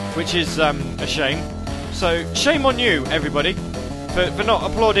all, which is a shame. So shame on you, everybody, for not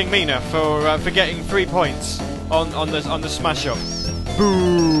applauding Mina for getting 3 points on the smash up.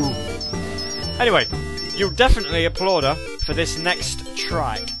 Boo! Anyway, you'll definitely applaud her for this next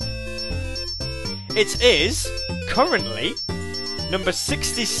track. It is currently number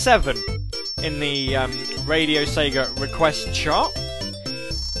 67 in the Radio Sega request chart,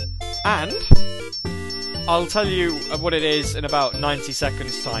 and I'll tell you what it is in about 90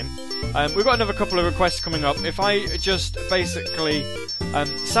 seconds time. We've got another couple of requests coming up. If I just basically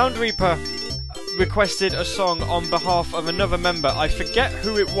Sound Reaper requested a song on behalf of another member. I forget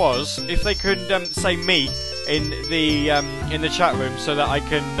who it was. If they could say me in the chat room so that I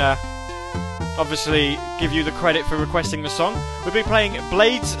can obviously give you the credit for requesting the song. We'll be playing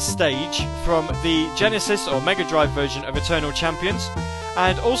Blade's Stage from the Genesis or Mega Drive version of Eternal Champions,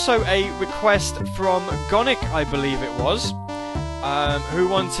 and also a request from Gonic, I believe it was, who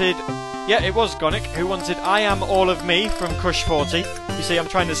wanted... Yeah, it was Gonic, who wanted I Am All of Me from Crush 40. You see, I'm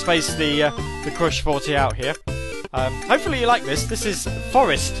trying to space the Crush 40 out here. Hopefully you like this. This is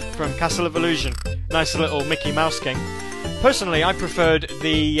Forest from Castle of Illusion. Nice little Mickey Mouse game. Personally, I preferred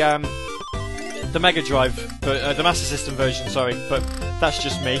the Mega Drive, the Master System version, sorry, but that's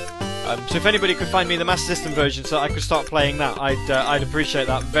just me. So if anybody could find me the Master System version so I could start playing that, I'd appreciate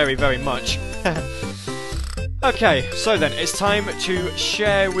that very, very much. Okay, so then it's time to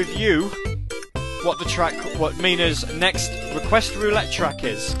share with you what Mina's next request roulette track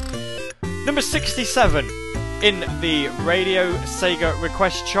is. Number 67 in the Radio Sega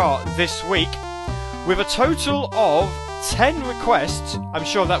request chart this week, with a total of 10 requests. I'm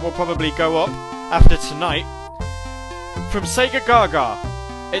sure that will probably go up after tonight. From Sega Gaga,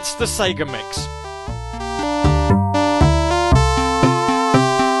 it's the Sega Mix.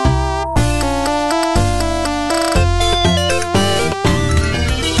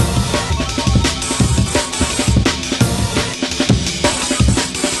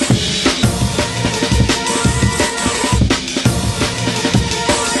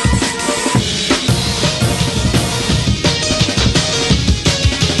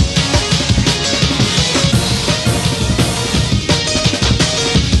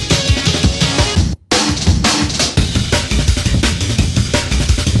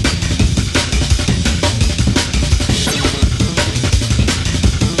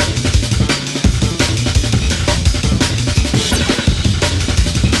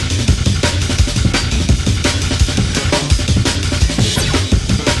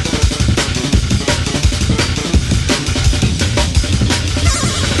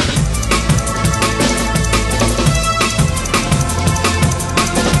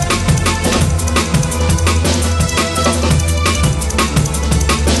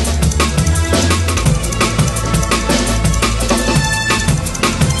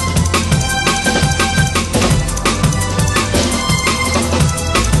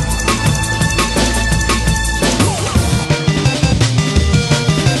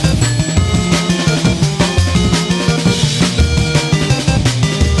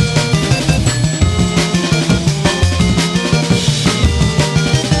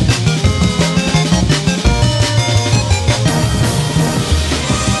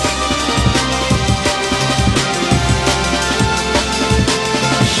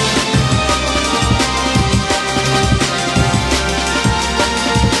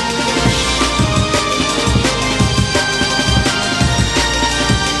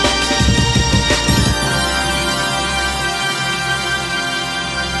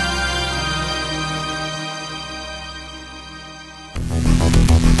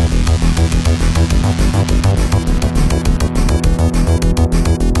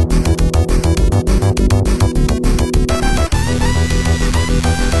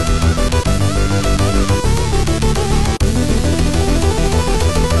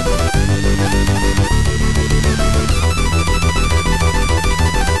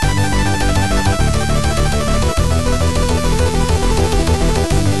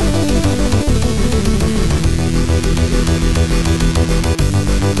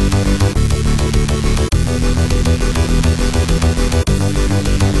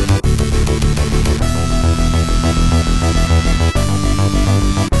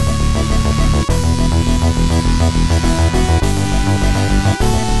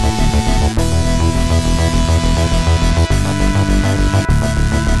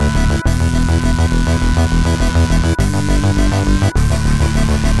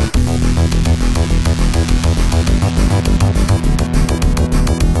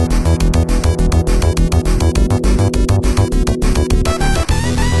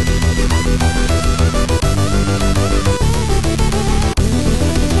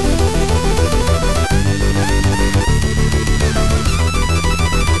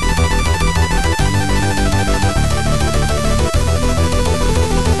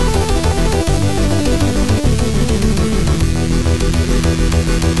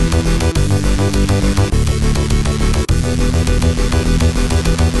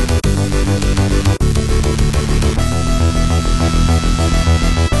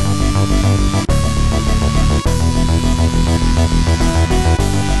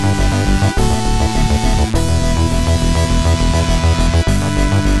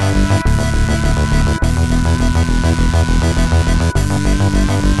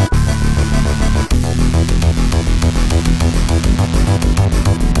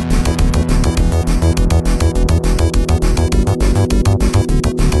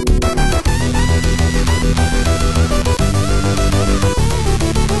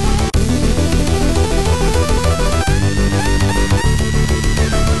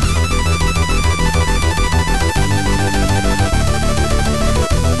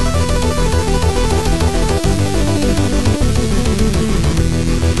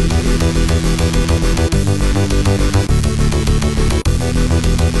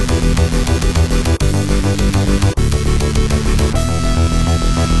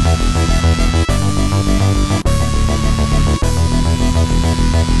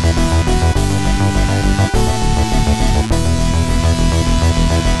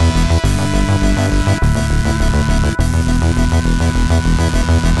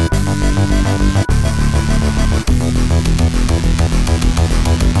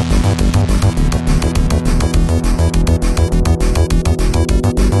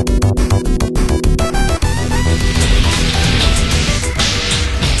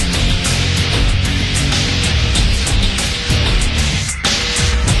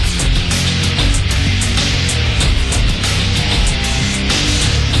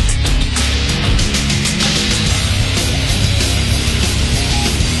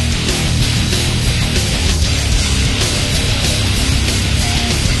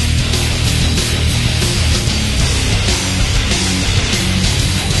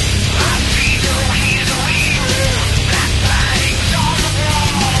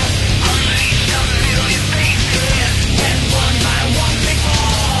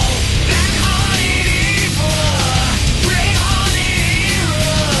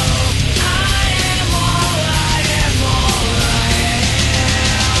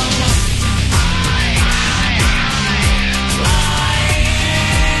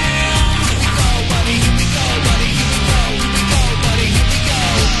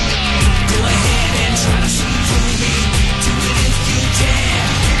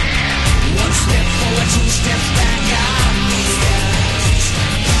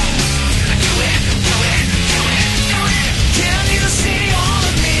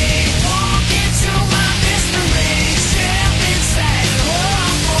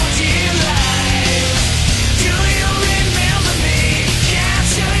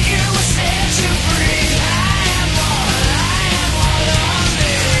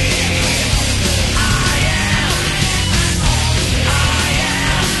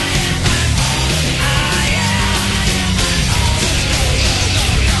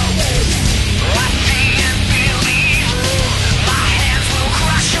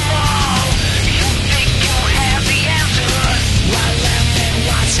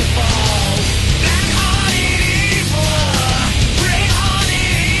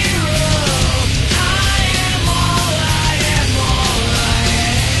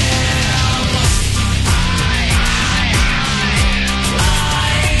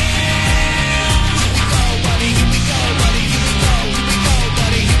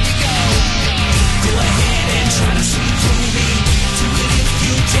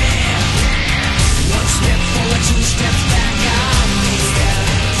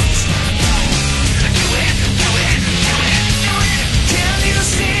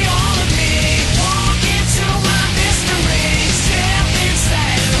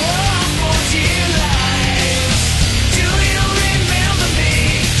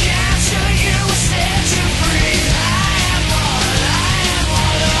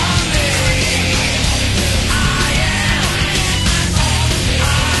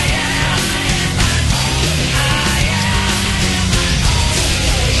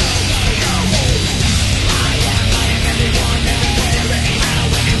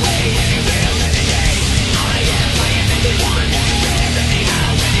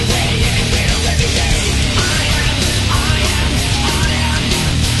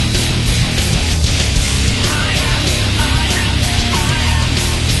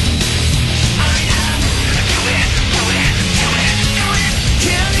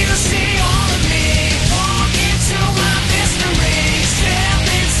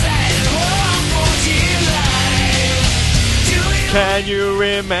 Can you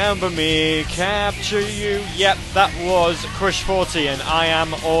remember me? Capture you. Yep, that was Crush 40 and I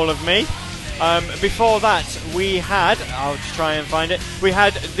Am All of Me. Before that, we had, I'll just try and find it, we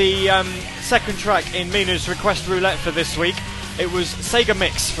had the second track in Mina's request roulette for this week. It was Sega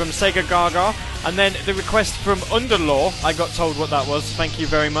Mix from Sega Gaga, and then the request from Underlaw, I got told what that was, thank you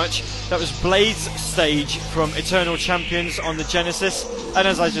very much. That was Blade's Stage from Eternal Champions on the Genesis, and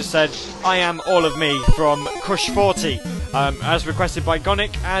as I just said, I Am All of Me from Crush 40, as requested by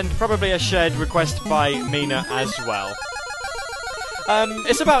Gonic, and probably a shared request by Mina as well.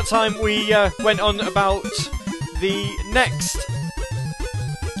 It's about time we went on about the next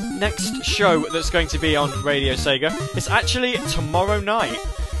show that's going to be on Radio Sega. It's actually tomorrow night.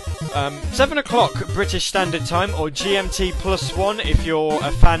 7 o'clock British Standard Time, or GMT +1 if you're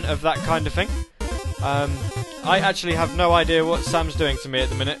a fan of that kind of thing. I actually have no idea what Sam's doing to me at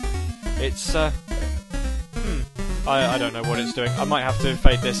the minute. It's, I don't know what it's doing. I might have to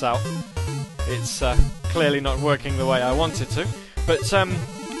fade this out. It's clearly not working the way I want it to. But,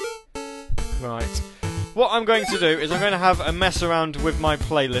 right. What I'm going to do is I'm going to have a mess around with my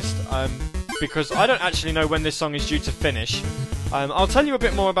playlist, because I don't actually know when this song is due to finish. I'll tell you a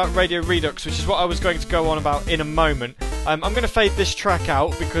bit more about Radio Redux, which is what I was going to go on about in a moment. I'm going to fade this track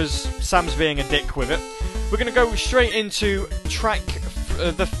out because Sam's being a dick with it. We're going to go straight into track,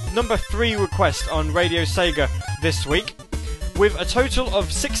 the number 3 request on Radio Sega this week, with a total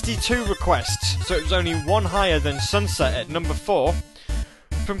of 62 requests, so it was only one higher than Sunset at number 4.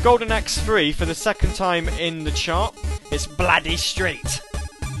 From Golden Axe 3 for the second time in the chart, it's Bloody Street.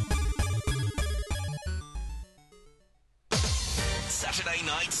 Saturday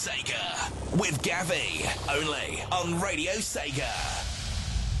Night Sega with Gavi, only on Radio Sega.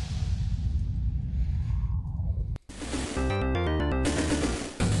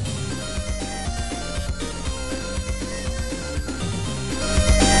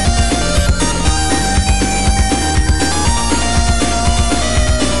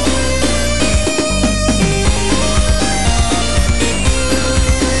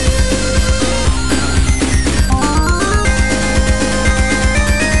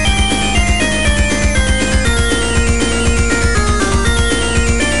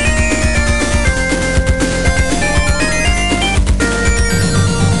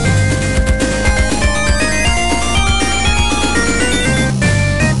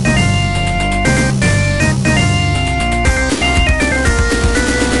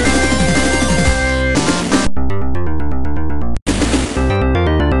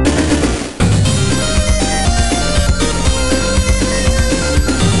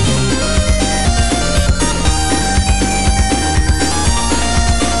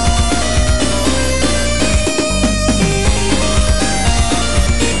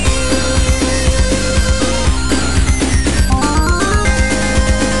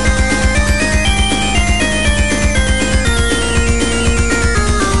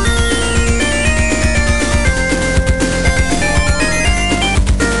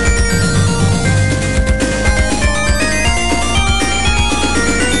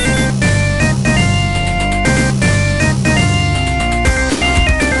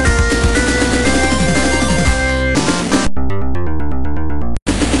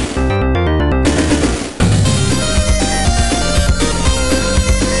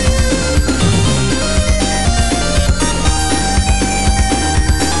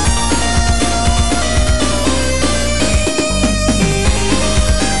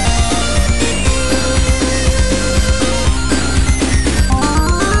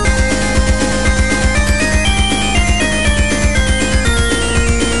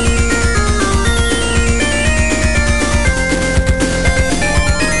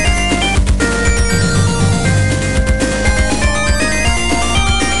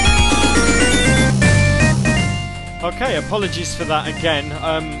 Okay, apologies for that again.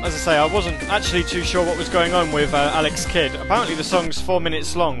 As I say, I wasn't actually too sure what was going on with Alex Kidd. Apparently the song's 4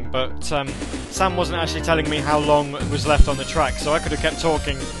 minutes long, but Sam wasn't actually telling me how long was left on the track, so I could have kept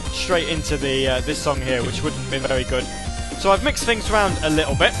talking straight into the this song here, which wouldn't have been very good. So I've mixed things around a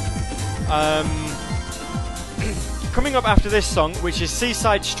little bit. Coming up after this song, which is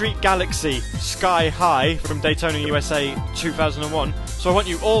Seaside Street Galaxy, Sky High, from Daytona USA 2001. So I want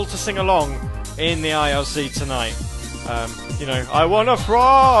you all to sing along in the ILC tonight. You know, I wanna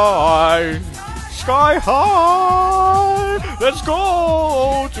fly sky high, let's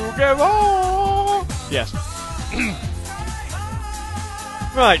go together. Yes.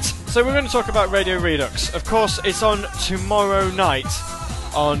 Right, so we're going to talk about Radio Redux. Of course, it's on tomorrow night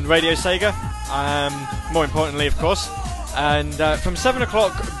on Radio Sega. More importantly, of course. And from 7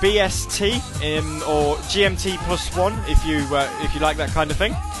 o'clock BST or GMT +1 if you like that kind of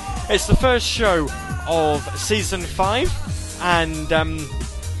thing. It's the first show of season 5, and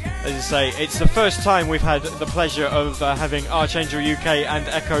as I say, it's the first time we've had the pleasure of having Archangel UK and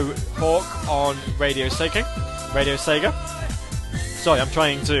Echo Hawk on Radio Sega. Sorry, I'm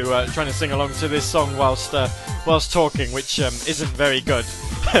trying to sing along to this song whilst talking, which isn't very good.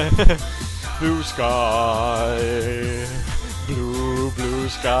 Blue sky, blue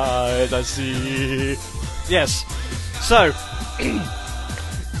skies I see. Yes. So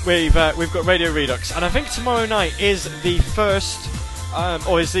we've got Radio Redux, and I think tomorrow night is the first,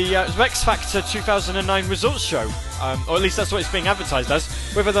 is the Rex Factor 2009 results show, or at least that's what it's being advertised as.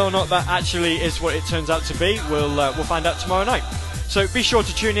 Whether or not that actually is what it turns out to be, we'll find out tomorrow night. So be sure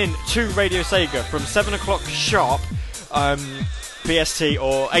to tune in to Radio Sega from 7 o'clock sharp. BST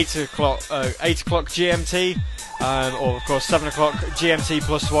or 8 o'clock GMT, or of course 7 o'clock GMT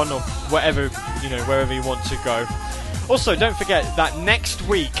 +1, or wherever you want to go. Also, don't forget that next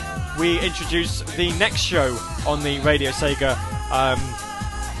week we introduce the next show on the Radio Sega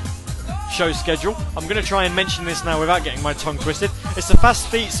show schedule. I'm going to try and mention this now without getting my tongue twisted. It's the Fast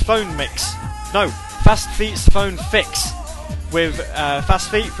Feet's Phone Mix. No, Fast Feet's Phone Fix. With Fast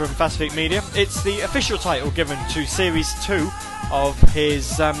Feet from Fast Feet Media. It's the official title given to Series 2 of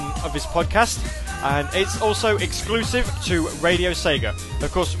his podcast, and it's also exclusive to Radio Sega.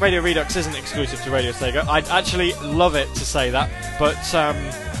 Of course, Radio Redux isn't exclusive to Radio Sega. I'd actually love it to say that, but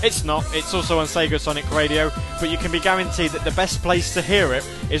it's not. It's also on Sega Sonic Radio, but you can be guaranteed that the best place to hear it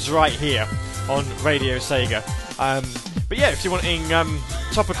is right here on Radio Sega. But yeah, if you're wanting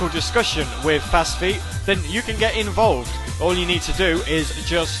topical discussion with Fast Feet, then you can get involved. All you need to do is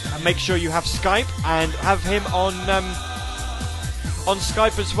just make sure you have Skype and have him on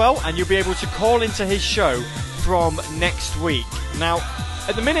Skype as well, and you'll be able to call into his show from next week. Now,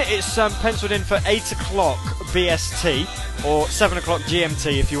 at the minute it's penciled in for 8 o'clock BST or 7 o'clock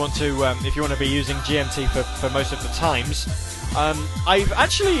GMT if you want to be using GMT for most of the times. I've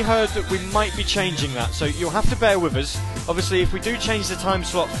actually heard that we might be changing that, so you'll have to bear with us. Obviously, if we do change the time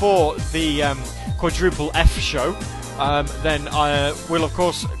slot for the quadruple F show, then we'll of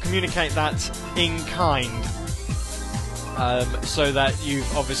course communicate that in kind, so that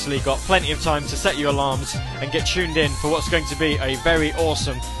you've obviously got plenty of time to set your alarms and get tuned in for what's going to be a very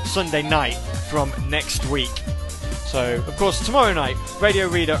awesome Sunday night from next week. So, of course, tomorrow night, Radio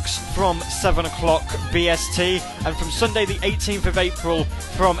Redux from 7 o'clock BST, and from Sunday the 18th of April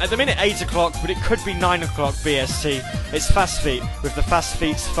from, at the minute, 8 o'clock, but it could be 9 o'clock BST, it's Fast Feet with the Fast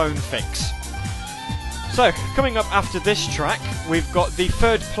Feet's Phone Fix. So, coming up after this track, we've got the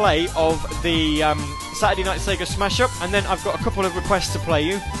third play of the Saturday Night Sega Smash Up, and then I've got a couple of requests to play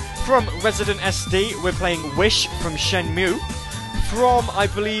you. From Resident SD, we're playing Wish from Shenmue. From, I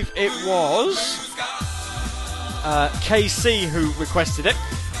believe it was KC who requested it,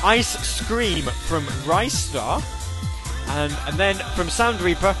 Ice Scream from Rice Star. And then from Sound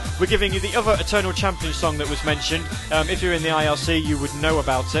Reaper, we're giving you the other Eternal Champion song that was mentioned. If you're in the IRC, you would know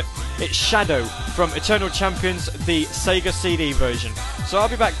about it. It's Shadow from Eternal Champions, the Sega CD version. So I'll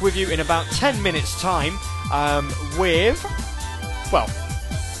be back with you in about 10 minutes' time with, well,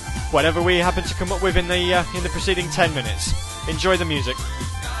 whatever we happen to come up with in the preceding 10 minutes. Enjoy the music.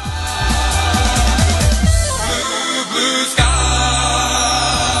 Blue sky.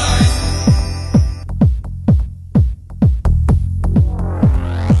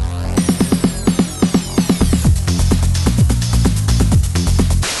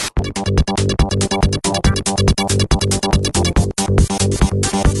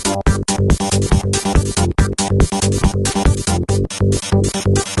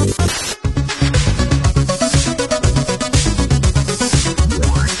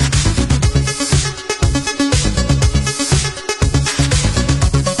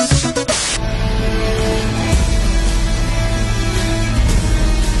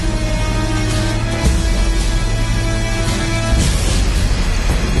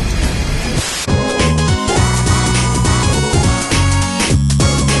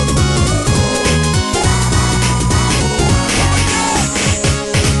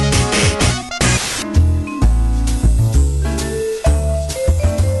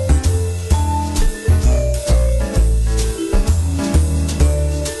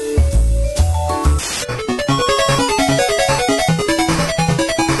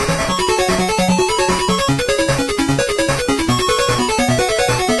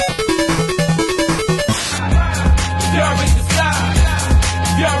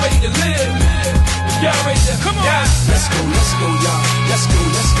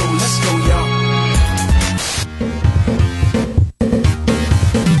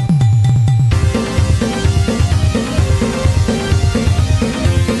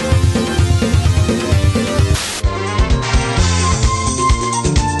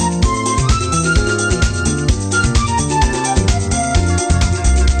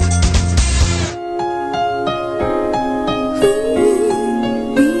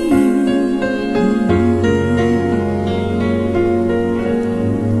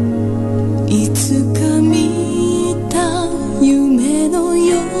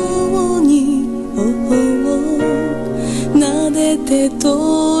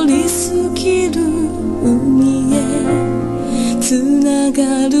 通り過ぎる海へつな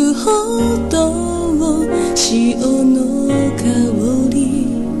がるほど潮の香り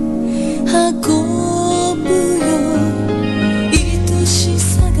運ぶよ愛し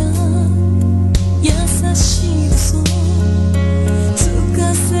さが優しい嘘つ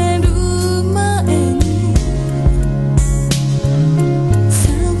かせる前に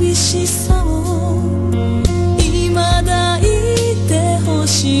寂しさを今抱いてほ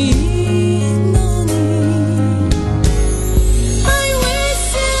しいのに I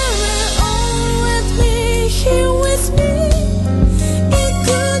wish you were always be here with me いく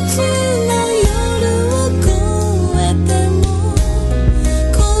つの夜を越えても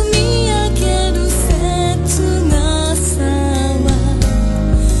込み上げる切なさは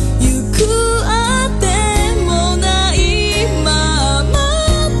行くあてもないまま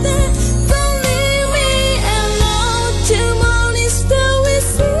で Don't leave me alone till morning still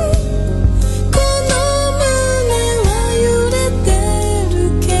with you この胸は揺れてる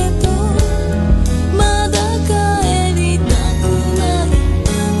けどまだ帰りたくない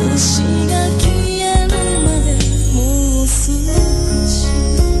星が消えるまでもう少し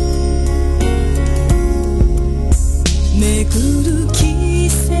巡る季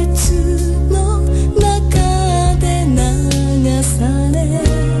節の中で流され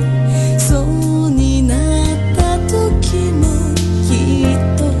そうになった時もきっ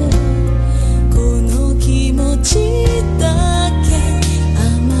とこの気持ちだけ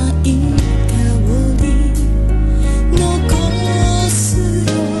甘い香り残す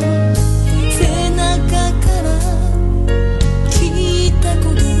よ背中から聞いたこ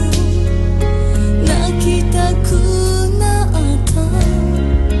と泣きたくなった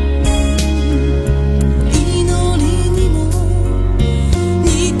祈りにも似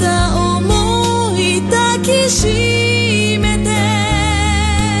た想い抱きしめて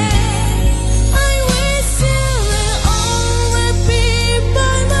I wish you were always be by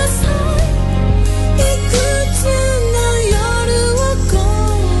my side いくつの夜を越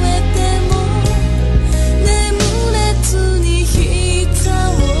えても眠れずに膝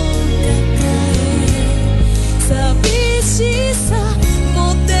を抱え寂しさ持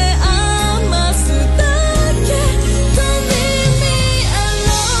て余すだけ Don't leave me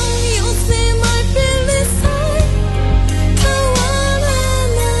alone You see my feelings high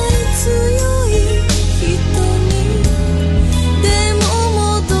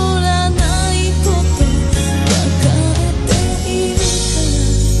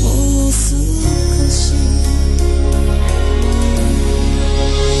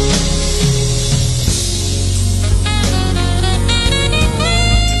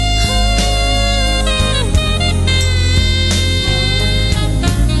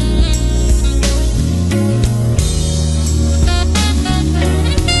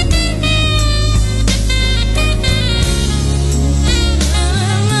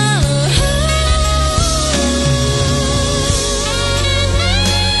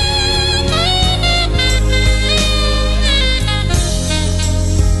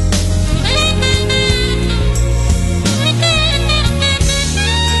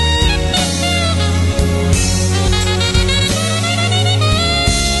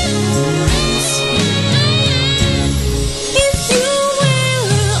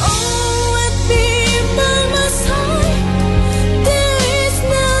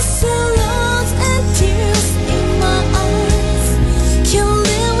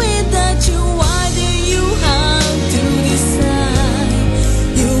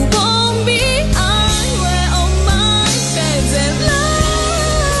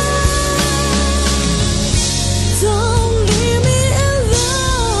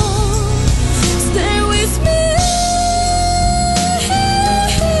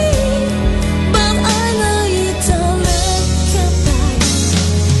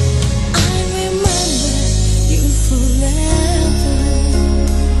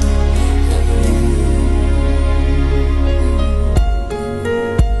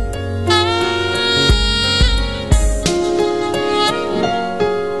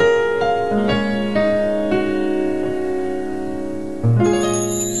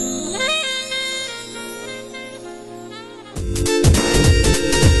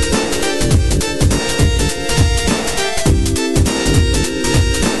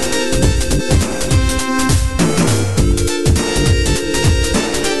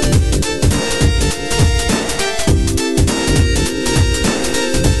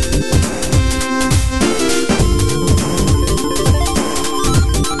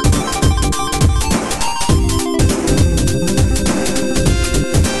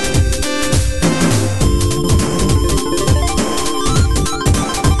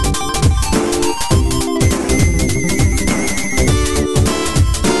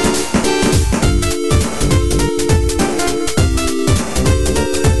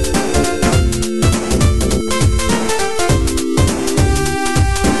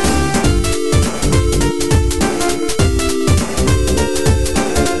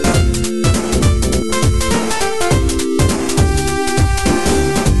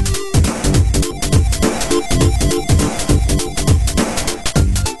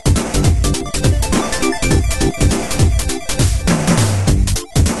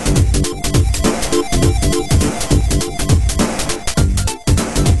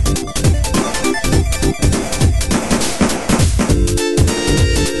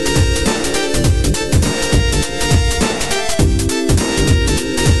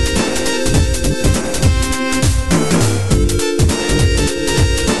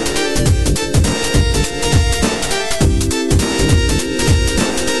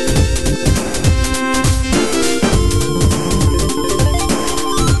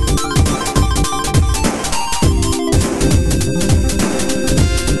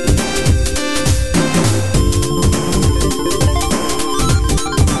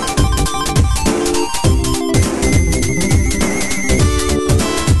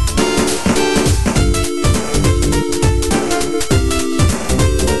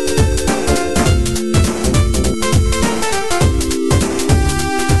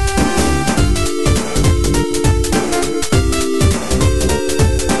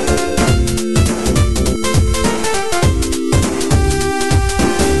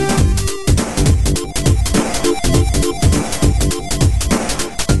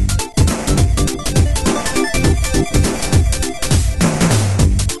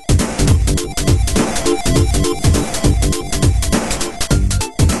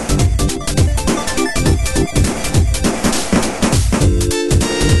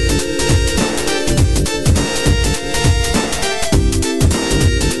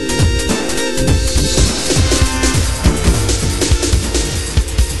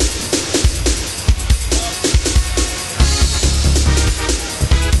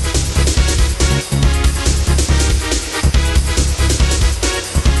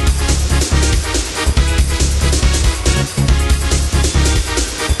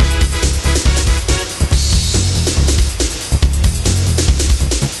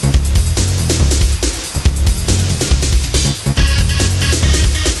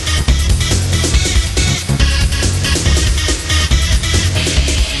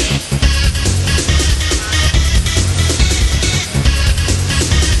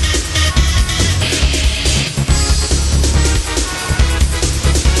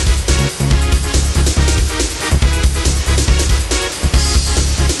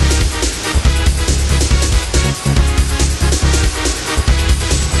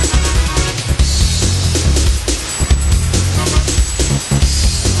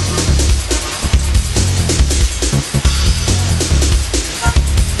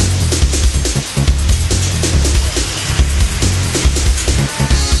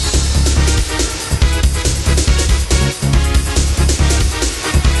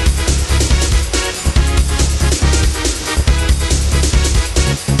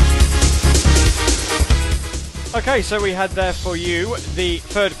Okay, so we had there for you the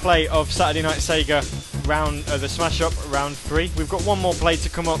third play of Saturday Night Sega round, the Smash Up round 3. We've got one more play to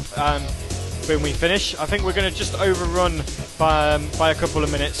come up when we finish. I think we're going to just overrun by a couple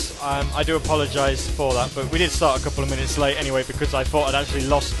of minutes. I do apologise for that, but we did start a couple of minutes late anyway because I thought I'd actually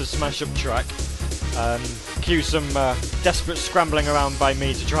lost the Smash Up track. Cue some desperate scrambling around by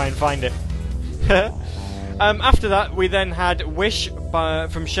me to try and find it. After that, we then had Wish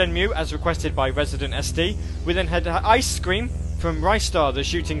from Shenmue, as requested by Resident SD. We then had Ice Cream from Rystar, the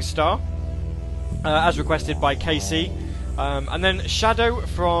Shooting Star, as requested by KC. And then Shadow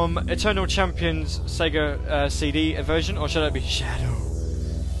from Eternal Champions Sega CD version, or should it be Shadow?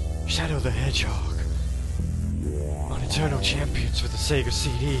 Shadow the Hedgehog on Eternal Champions for the Sega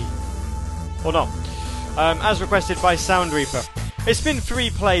CD. Or not. As requested by Sound Reaper. It's been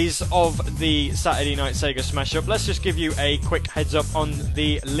 3 plays of the Saturday Night Sega Smash Up. Let's just give you a quick heads up on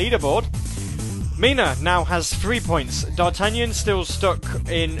the leaderboard. Mina now has 3 points. D'Artagnan still stuck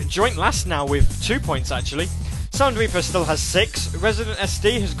in joint last now with 2 points actually. Sound Reaper still has 6. Resident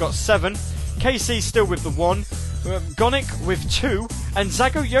SD has got 7. KC still with the 1. Gonic with 2. And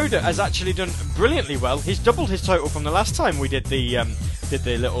Zago Yoda has actually done brilliantly well. He's doubled his total from the last time we did the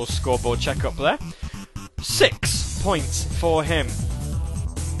little scoreboard check up there. 6 points for him.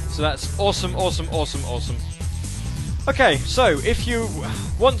 So that's awesome. Okay, so if you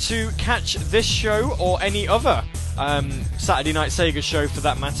want to catch this show or any other Saturday Night Sega show for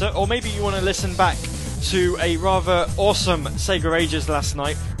that matter, or maybe you want to listen back to a rather awesome Sega Ages last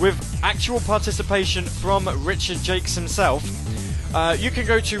night with actual participation from Richard Jakes himself, you can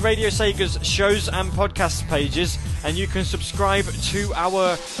go to Radio Sega's shows and podcast pages and you can subscribe to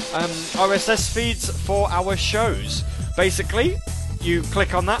our RSS feeds for our shows. Basically, you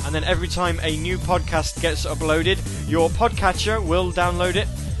click on that and then every time a new podcast gets uploaded, your podcatcher will download it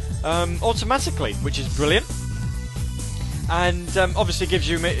automatically, which is brilliant. And obviously gives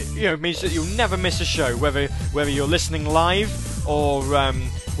you, means that you'll never miss a show, whether you're listening live or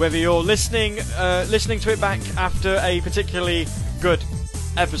whether you're listening to it back after a particularly good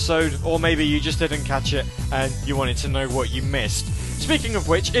episode, or maybe you just didn't catch it and you wanted to know what you missed. Speaking of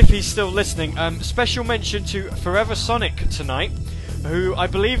which, if he's still listening, special mention to Forever Sonic tonight, who I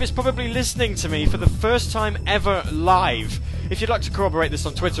believe is probably listening to me for the first time ever live. If you'd like to corroborate this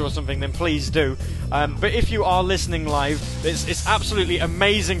on Twitter or something, then please do. But if you are listening live, it's absolutely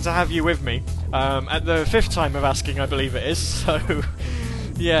amazing to have you with me. At the 5th time of asking, I believe it is. So,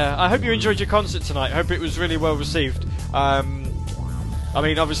 yeah, I hope you enjoyed your concert tonight. I hope it was really well received. I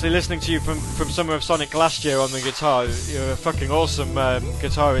mean, obviously, listening to you from Summer of Sonic last year on the guitar, you're a fucking awesome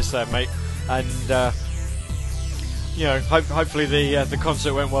guitarist there, mate. And, hopefully the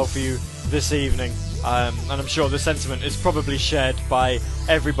concert went well for you this evening. And I'm sure the sentiment is probably shared by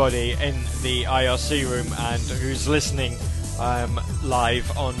everybody in the IRC room and who's listening live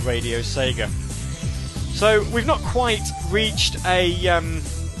on Radio Sega. So we've not quite reached a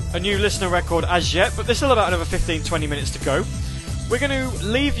new listener record as yet, but there's still about another 15-20 minutes to go. We're going to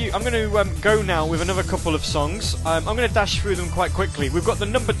leave you. I'm going to go now with another couple of songs. I'm going to dash through them quite quickly. We've got the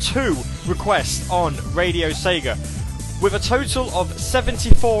number 2 request on Radio Sega. With a total of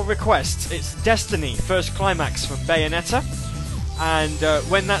 74 requests, it's Destiny First Climax from Bayonetta. And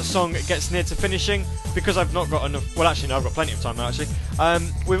when that song gets near to finishing, because I've not got enough... Well, actually, no, I've got plenty of time now, actually.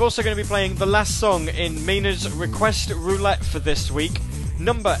 We're also going to be playing the last song in Mina's Request Roulette for this week.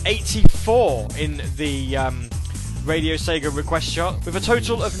 Number 84 in the Radio Sega request chart. With a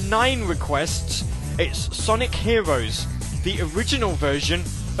total of 9 requests, it's Sonic Heroes, the original version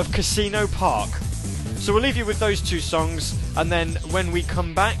of Casino Park. So we'll leave you with those 2 songs, and then when we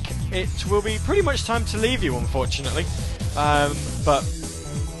come back, it will be pretty much time to leave you, unfortunately. But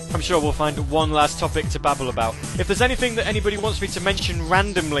I'm sure we'll find one last topic to babble about. If there's anything that anybody wants me to mention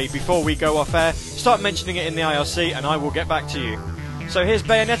randomly before we go off air, start mentioning it in the IRC, and I will get back to you. So here's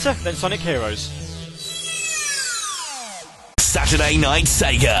Bayonetta, then Sonic Heroes. Saturday Night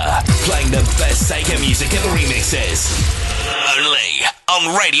Sega, playing the best Sega music and remixes. Only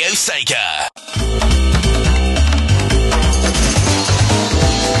on Radio Sega.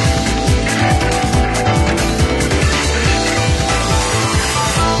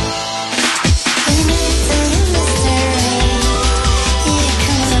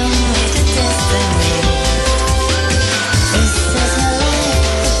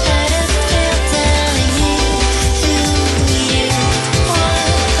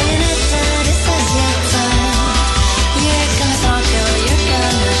 You're gonna sparkle, you're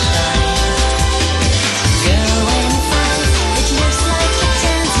gonna shine.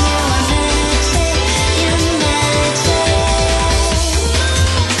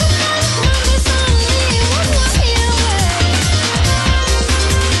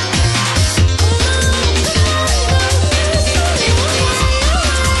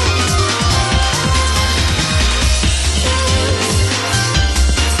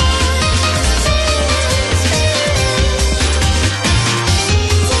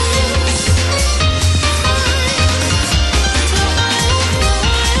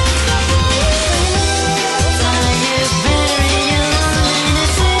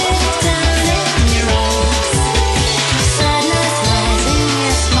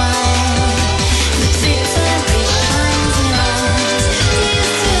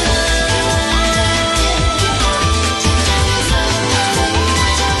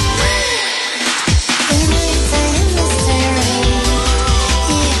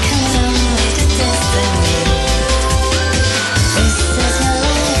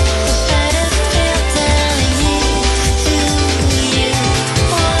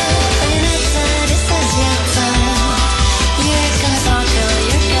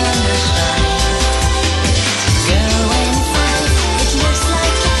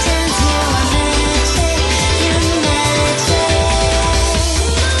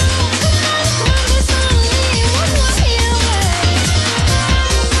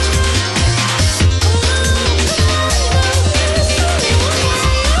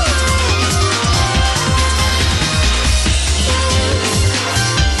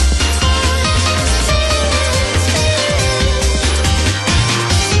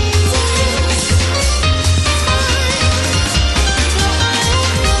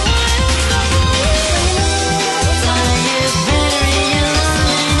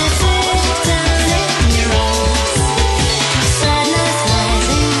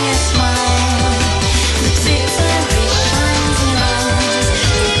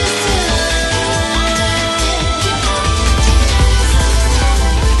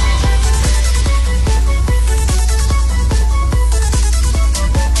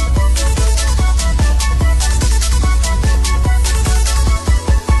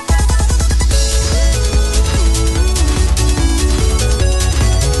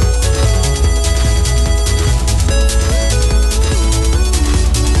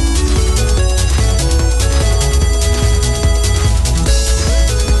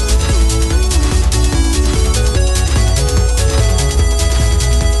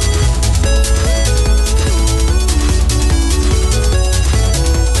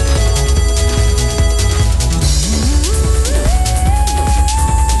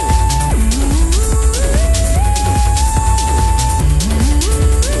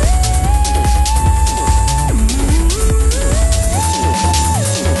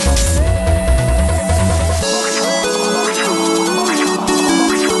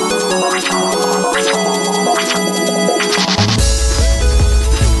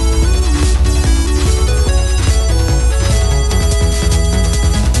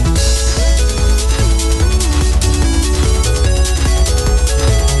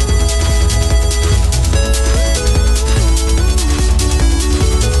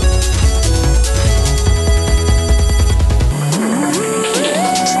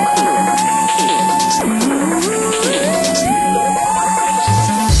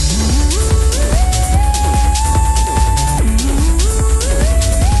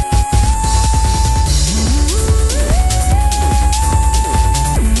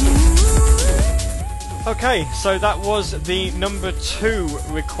 Okay, so that was the number 2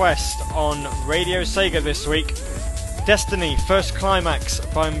 request on Radio Sega this week. Destiny First Climax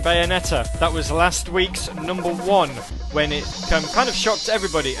by Bayonetta. That was last week's number 1 when it kind of shocked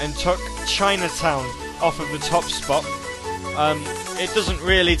everybody and took Chinatown off of the top spot. It doesn't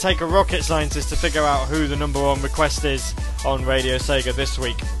really take a rocket scientist to figure out who the number 1 request is on Radio Sega this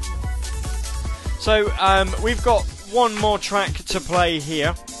week. So we've got one more track to play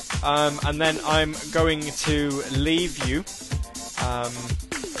here, and then I'm going to leave you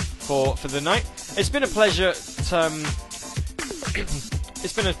for the night. It's been a pleasure.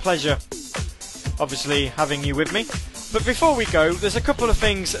 It's been a pleasure, obviously, having you with me. But before we go, there's a couple of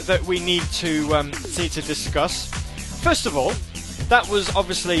things that we need to discuss. First of all, that was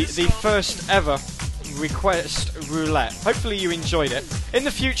obviously the first ever request roulette. Hopefully you enjoyed it. In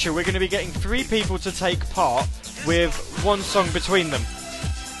the future, we're going to be getting 3 people to take part with 1 song between them.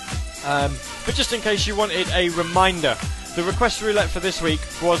 But just in case you wanted a reminder, the request roulette for this week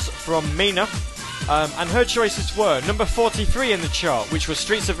was from Mina, and her choices were number 43 in the chart, which was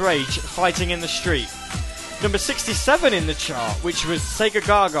Streets of Rage, Fighting in the Street. Number 67 in the chart, which was Sega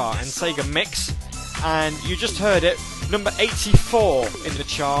Gaga and Sega Mix. And you just heard it, number 84 in the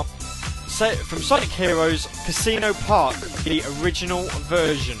chart, from Sonic Heroes, Casino Park, the original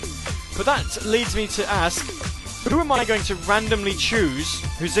version. But that leads me to ask, who am I going to randomly choose,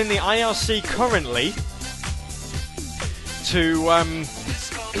 who's in the IRC currently, to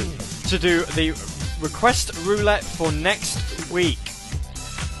do the request roulette for next week?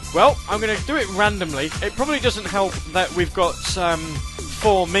 Well, I'm going to do it randomly. It probably doesn't help that we've got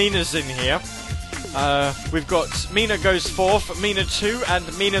 4 Minas in here. We've got Mina goes 4th, Mina 2,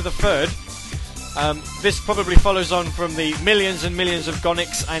 and Mina the 3rd. This probably follows on from the millions and millions of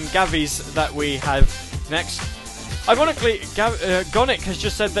Gonics and Gavis that we have next. Ironically, Gonic has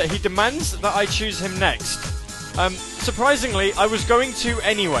just said that he demands that I choose him next. Surprisingly, I was going to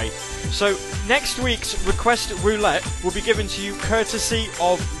anyway. So, next week's request roulette will be given to you courtesy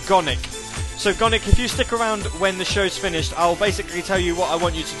of Gonic. So, Gonic, if you stick around when the show's finished, I'll basically tell you what I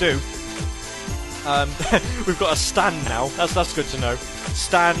want you to do. We've got a Stan now. That's good to know.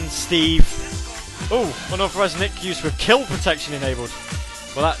 Stan, Steve. Oh, unauthorized nick use with kill protection enabled.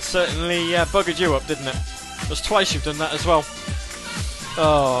 Well, that certainly buggered you up, didn't it? That's twice you've done that as well.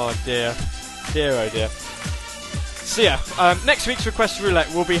 Oh dear. Dear oh dear. So yeah, next week's request roulette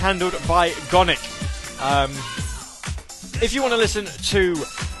will be handled by Gonic. If you want to listen to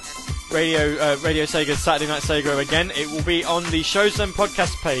Radio Sega's Saturday Night Sega again, it will be on the Shows Them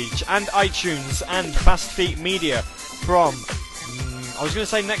podcast page and iTunes and Fast Feet Media from, I was going to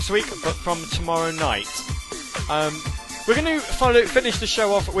say next week, but from tomorrow night. We're going to finish the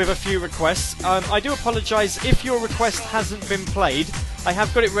show off with a few requests. I do apologise if your request hasn't been played. I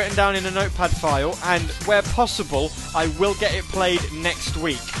have got it written down in a notepad file, and where possible, I will get it played next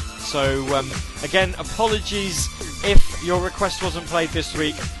week. So, again, apologies if your request wasn't played this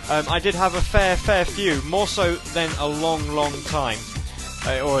week. I did have a fair few, more so than a long time.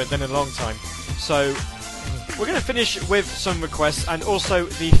 Or than a long time. So, we're going to finish with some requests and also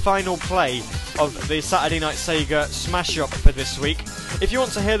the final play of the Saturday Night Sega Smash Up for this week. If you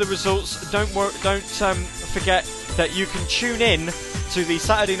want to hear the results, don't forget that you can tune in to the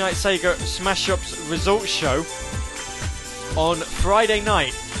Saturday Night Sega Smash Up's results show on Friday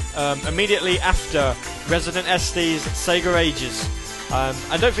night, immediately after Resident SD's Sega Ages.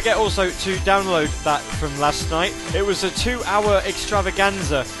 And don't forget also to download that from last night. It was a 2-hour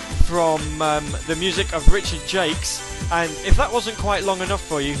extravaganza from the music of Richard Jakes, and if that wasn't quite long enough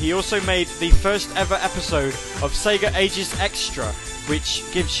for you, he also made the first ever episode of Sega Ages Extra, which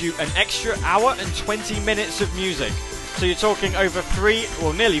gives you an extra hour and 20 minutes of music. So you're talking over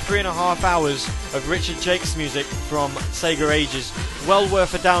nearly 3.5 hours of Richard Jakes music from Sega Ages. Well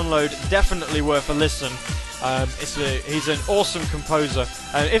worth a download, definitely worth a listen. He's an awesome composer.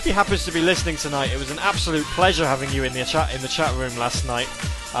 If he happens to be listening tonight, it was an absolute pleasure having you in the chat room last night.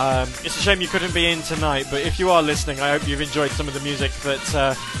 It's a shame you couldn't be in tonight, but if you are listening, I hope you've enjoyed some of the music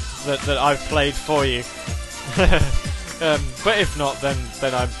that I've played for you. But if not, then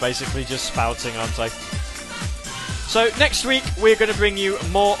I'm basically just spouting, aren't I? So next week we're going to bring you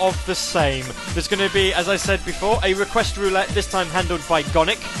more of the same. There's going to be, as I said before, a request roulette, this time handled by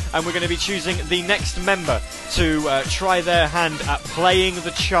Gonic, and we're going to be choosing the next member to try their hand at playing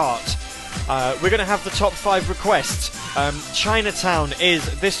the chart. We're going to have the top 5 requests. Chinatown is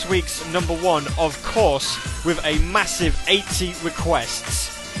this week's number 1, of course, with a massive 80 requests.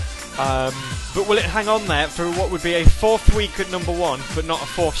 But will it hang on there for what would be a 4th week at number 1, but not a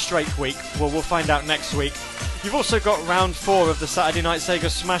 4th straight week? Well, we'll find out next week. You've also got round 4 of the Saturday Night Sega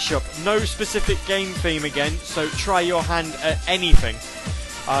Smash Up. No specific game theme again, so try your hand at anything.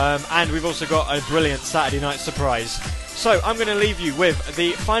 And we've also got a brilliant Saturday night surprise. So I'm going to leave you with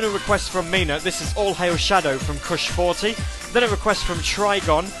the final request from Mina. This is All Hail Shadow from Kush 40. Then a request from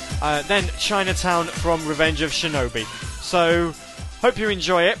Trigon. Then Chinatown from Revenge of Shinobi. So, hope you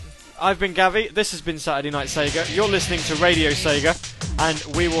enjoy it. I've been Gavi. This has been Saturday Night Sega. You're listening to Radio Sega.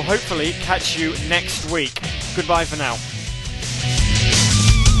 And we will hopefully catch you next week. Goodbye for now.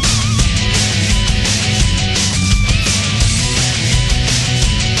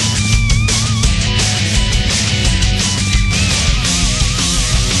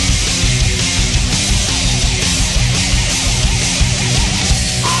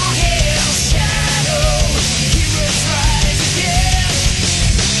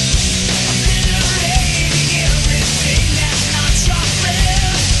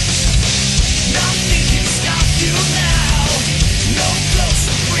 Nothing can stop you now.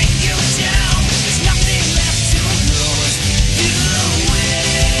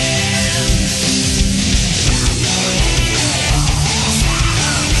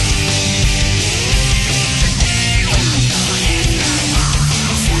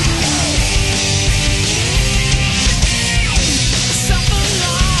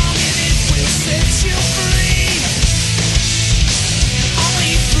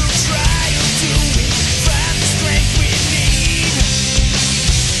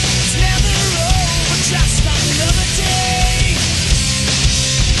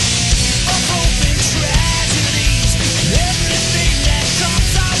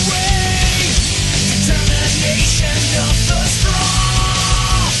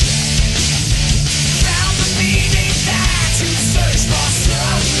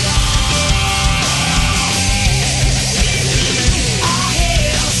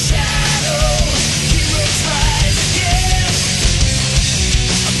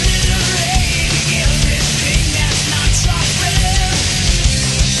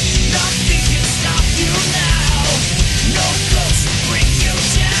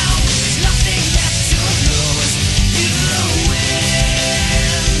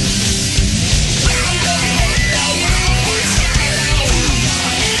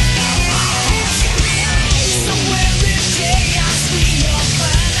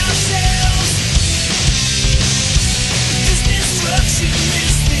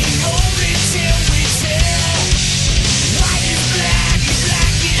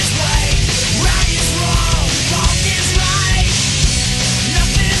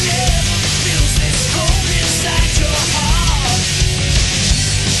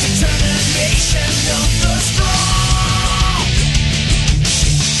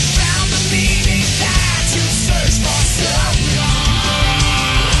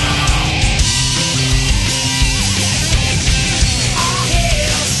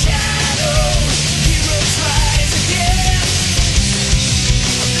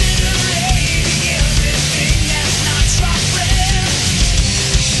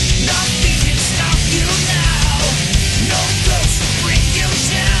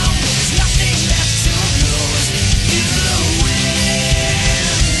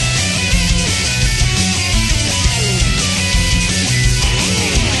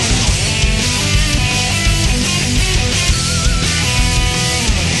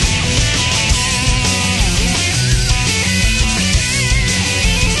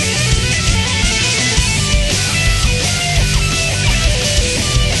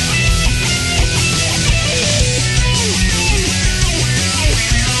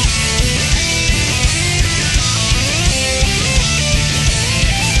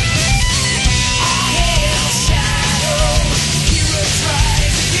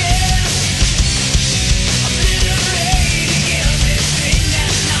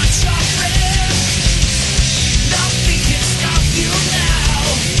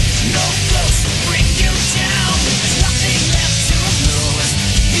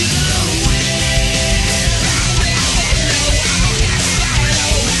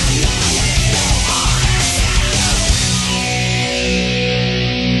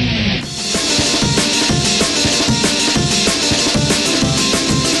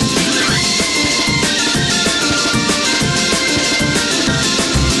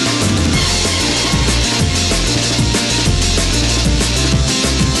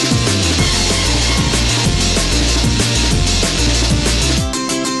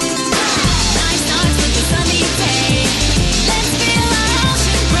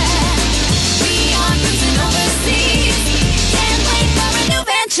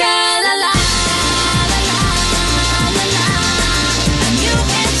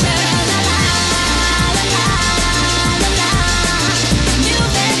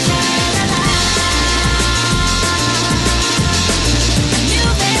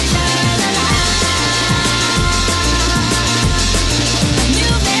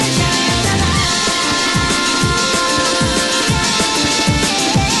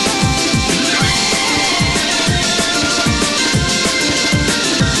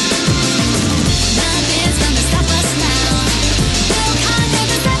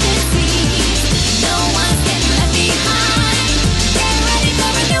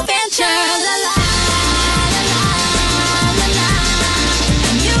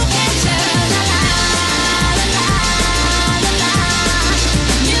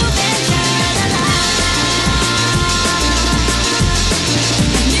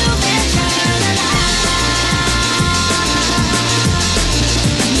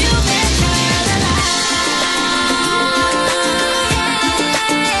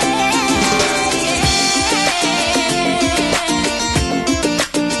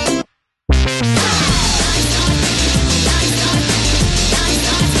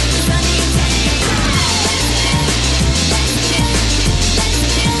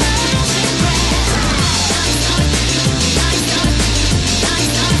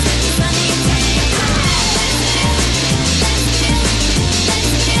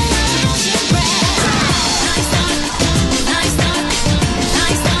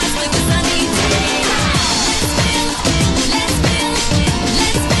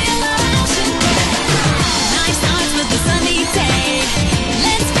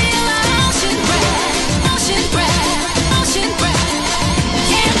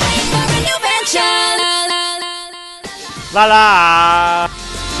 La la!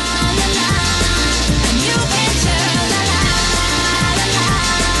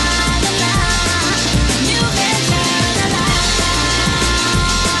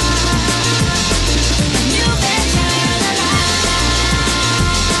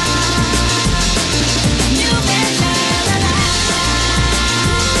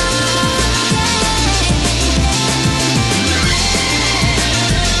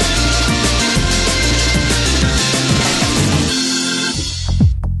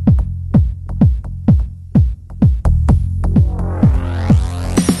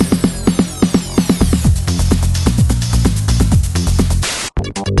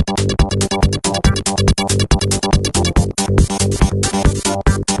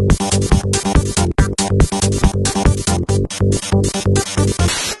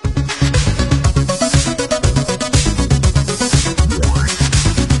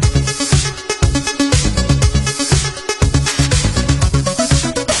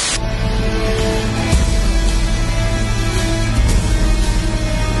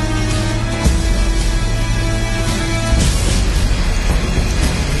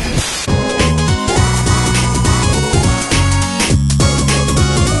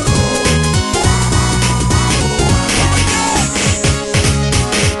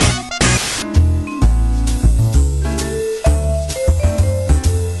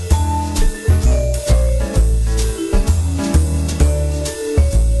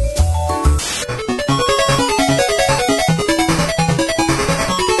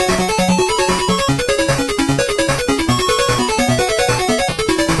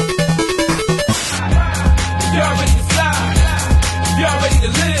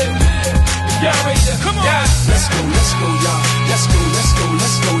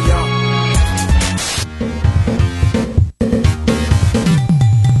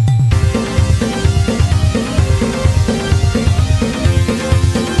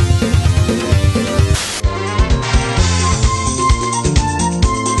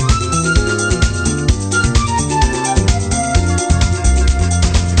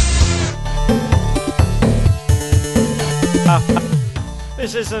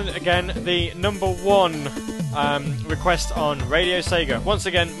 This is, again, the number one request on Radio Sega. Once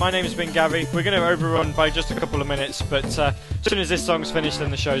again, my name has been Gavi. We're going to overrun by just a couple of minutes, but as soon as this song's finished,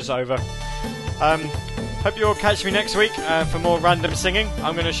 then the show's over. Hope you all catch me next week for more random singing.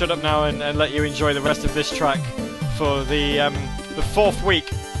 I'm going to shut up now and let you enjoy the rest of this track for the fourth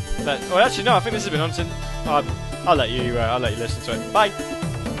week. Well, actually, no, I think this has been on since... I'll let you listen to it. Bye!